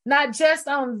history, not just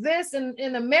on this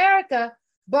in America,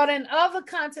 but in other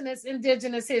continents,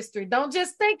 indigenous history. Don't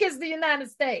just think it's the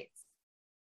United States.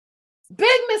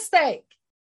 Big mistake.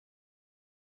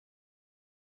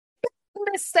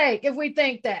 Mistake if we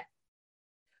think that.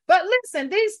 But listen,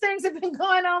 these things have been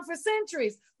going on for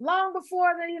centuries, long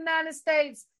before the United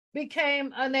States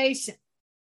became a nation.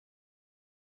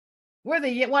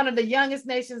 We're one of the youngest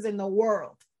nations in the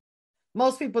world.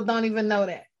 Most people don't even know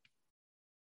that.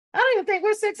 I don't even think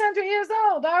we're 600 years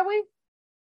old, are we?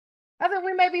 I think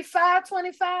we may be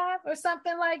 525 or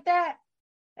something like that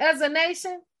as a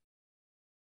nation,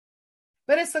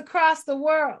 but it's across the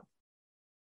world.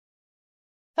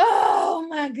 Oh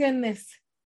my goodness.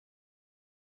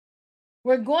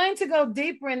 We're going to go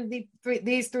deeper in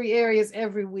these three areas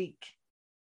every week.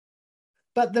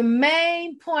 But the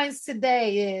main points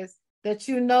today is that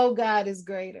you know God is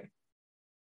greater.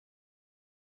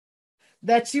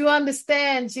 That you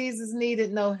understand Jesus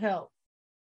needed no help.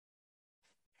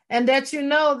 And that you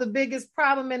know the biggest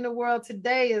problem in the world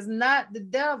today is not the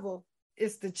devil,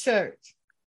 it's the church.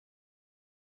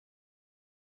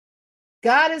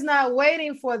 God is not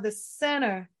waiting for the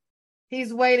sinner.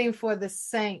 He's waiting for the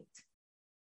saint.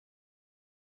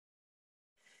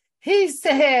 He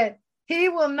said he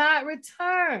will not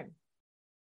return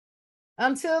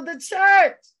until the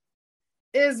church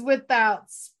is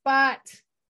without spot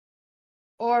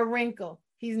or wrinkle.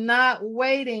 He's not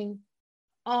waiting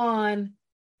on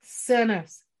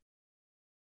sinners.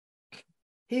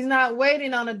 He's not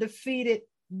waiting on a defeated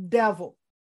devil.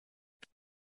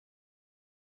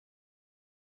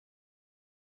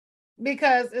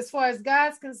 Because as far as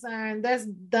God's concerned, that's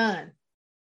done.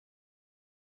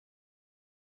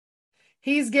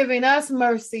 He's giving us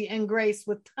mercy and grace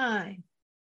with time.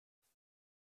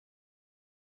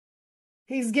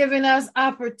 He's giving us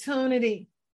opportunity.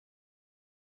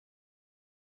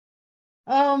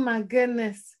 Oh my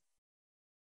goodness.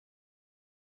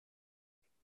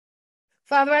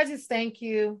 Father, I just thank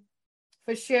you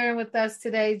for sharing with us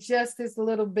today just this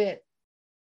little bit.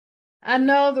 I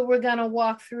know that we're going to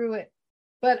walk through it,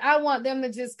 but I want them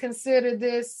to just consider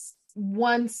this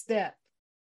one step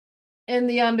in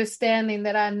the understanding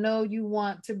that I know you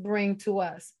want to bring to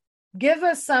us. Give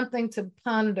us something to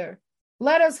ponder.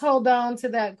 Let us hold on to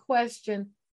that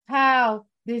question, how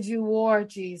did you war,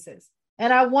 Jesus?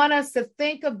 And I want us to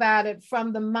think about it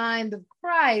from the mind of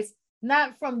Christ,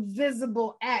 not from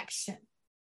visible action.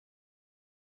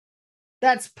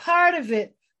 That's part of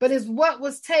it, but it's what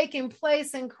was taking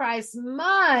place in Christ's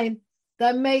mind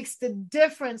that makes the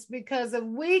difference, because if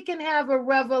we can have a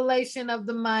revelation of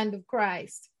the mind of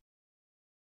Christ,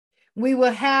 we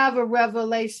will have a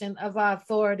revelation of our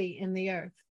authority in the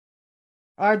earth,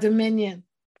 our dominion,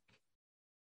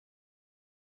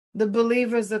 the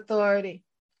believer's authority.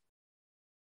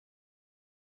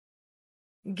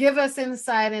 Give us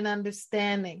insight and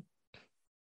understanding.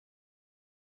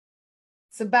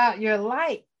 It's about your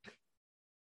light.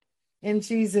 In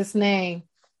Jesus' name,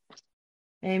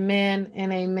 amen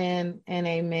and amen and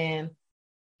amen.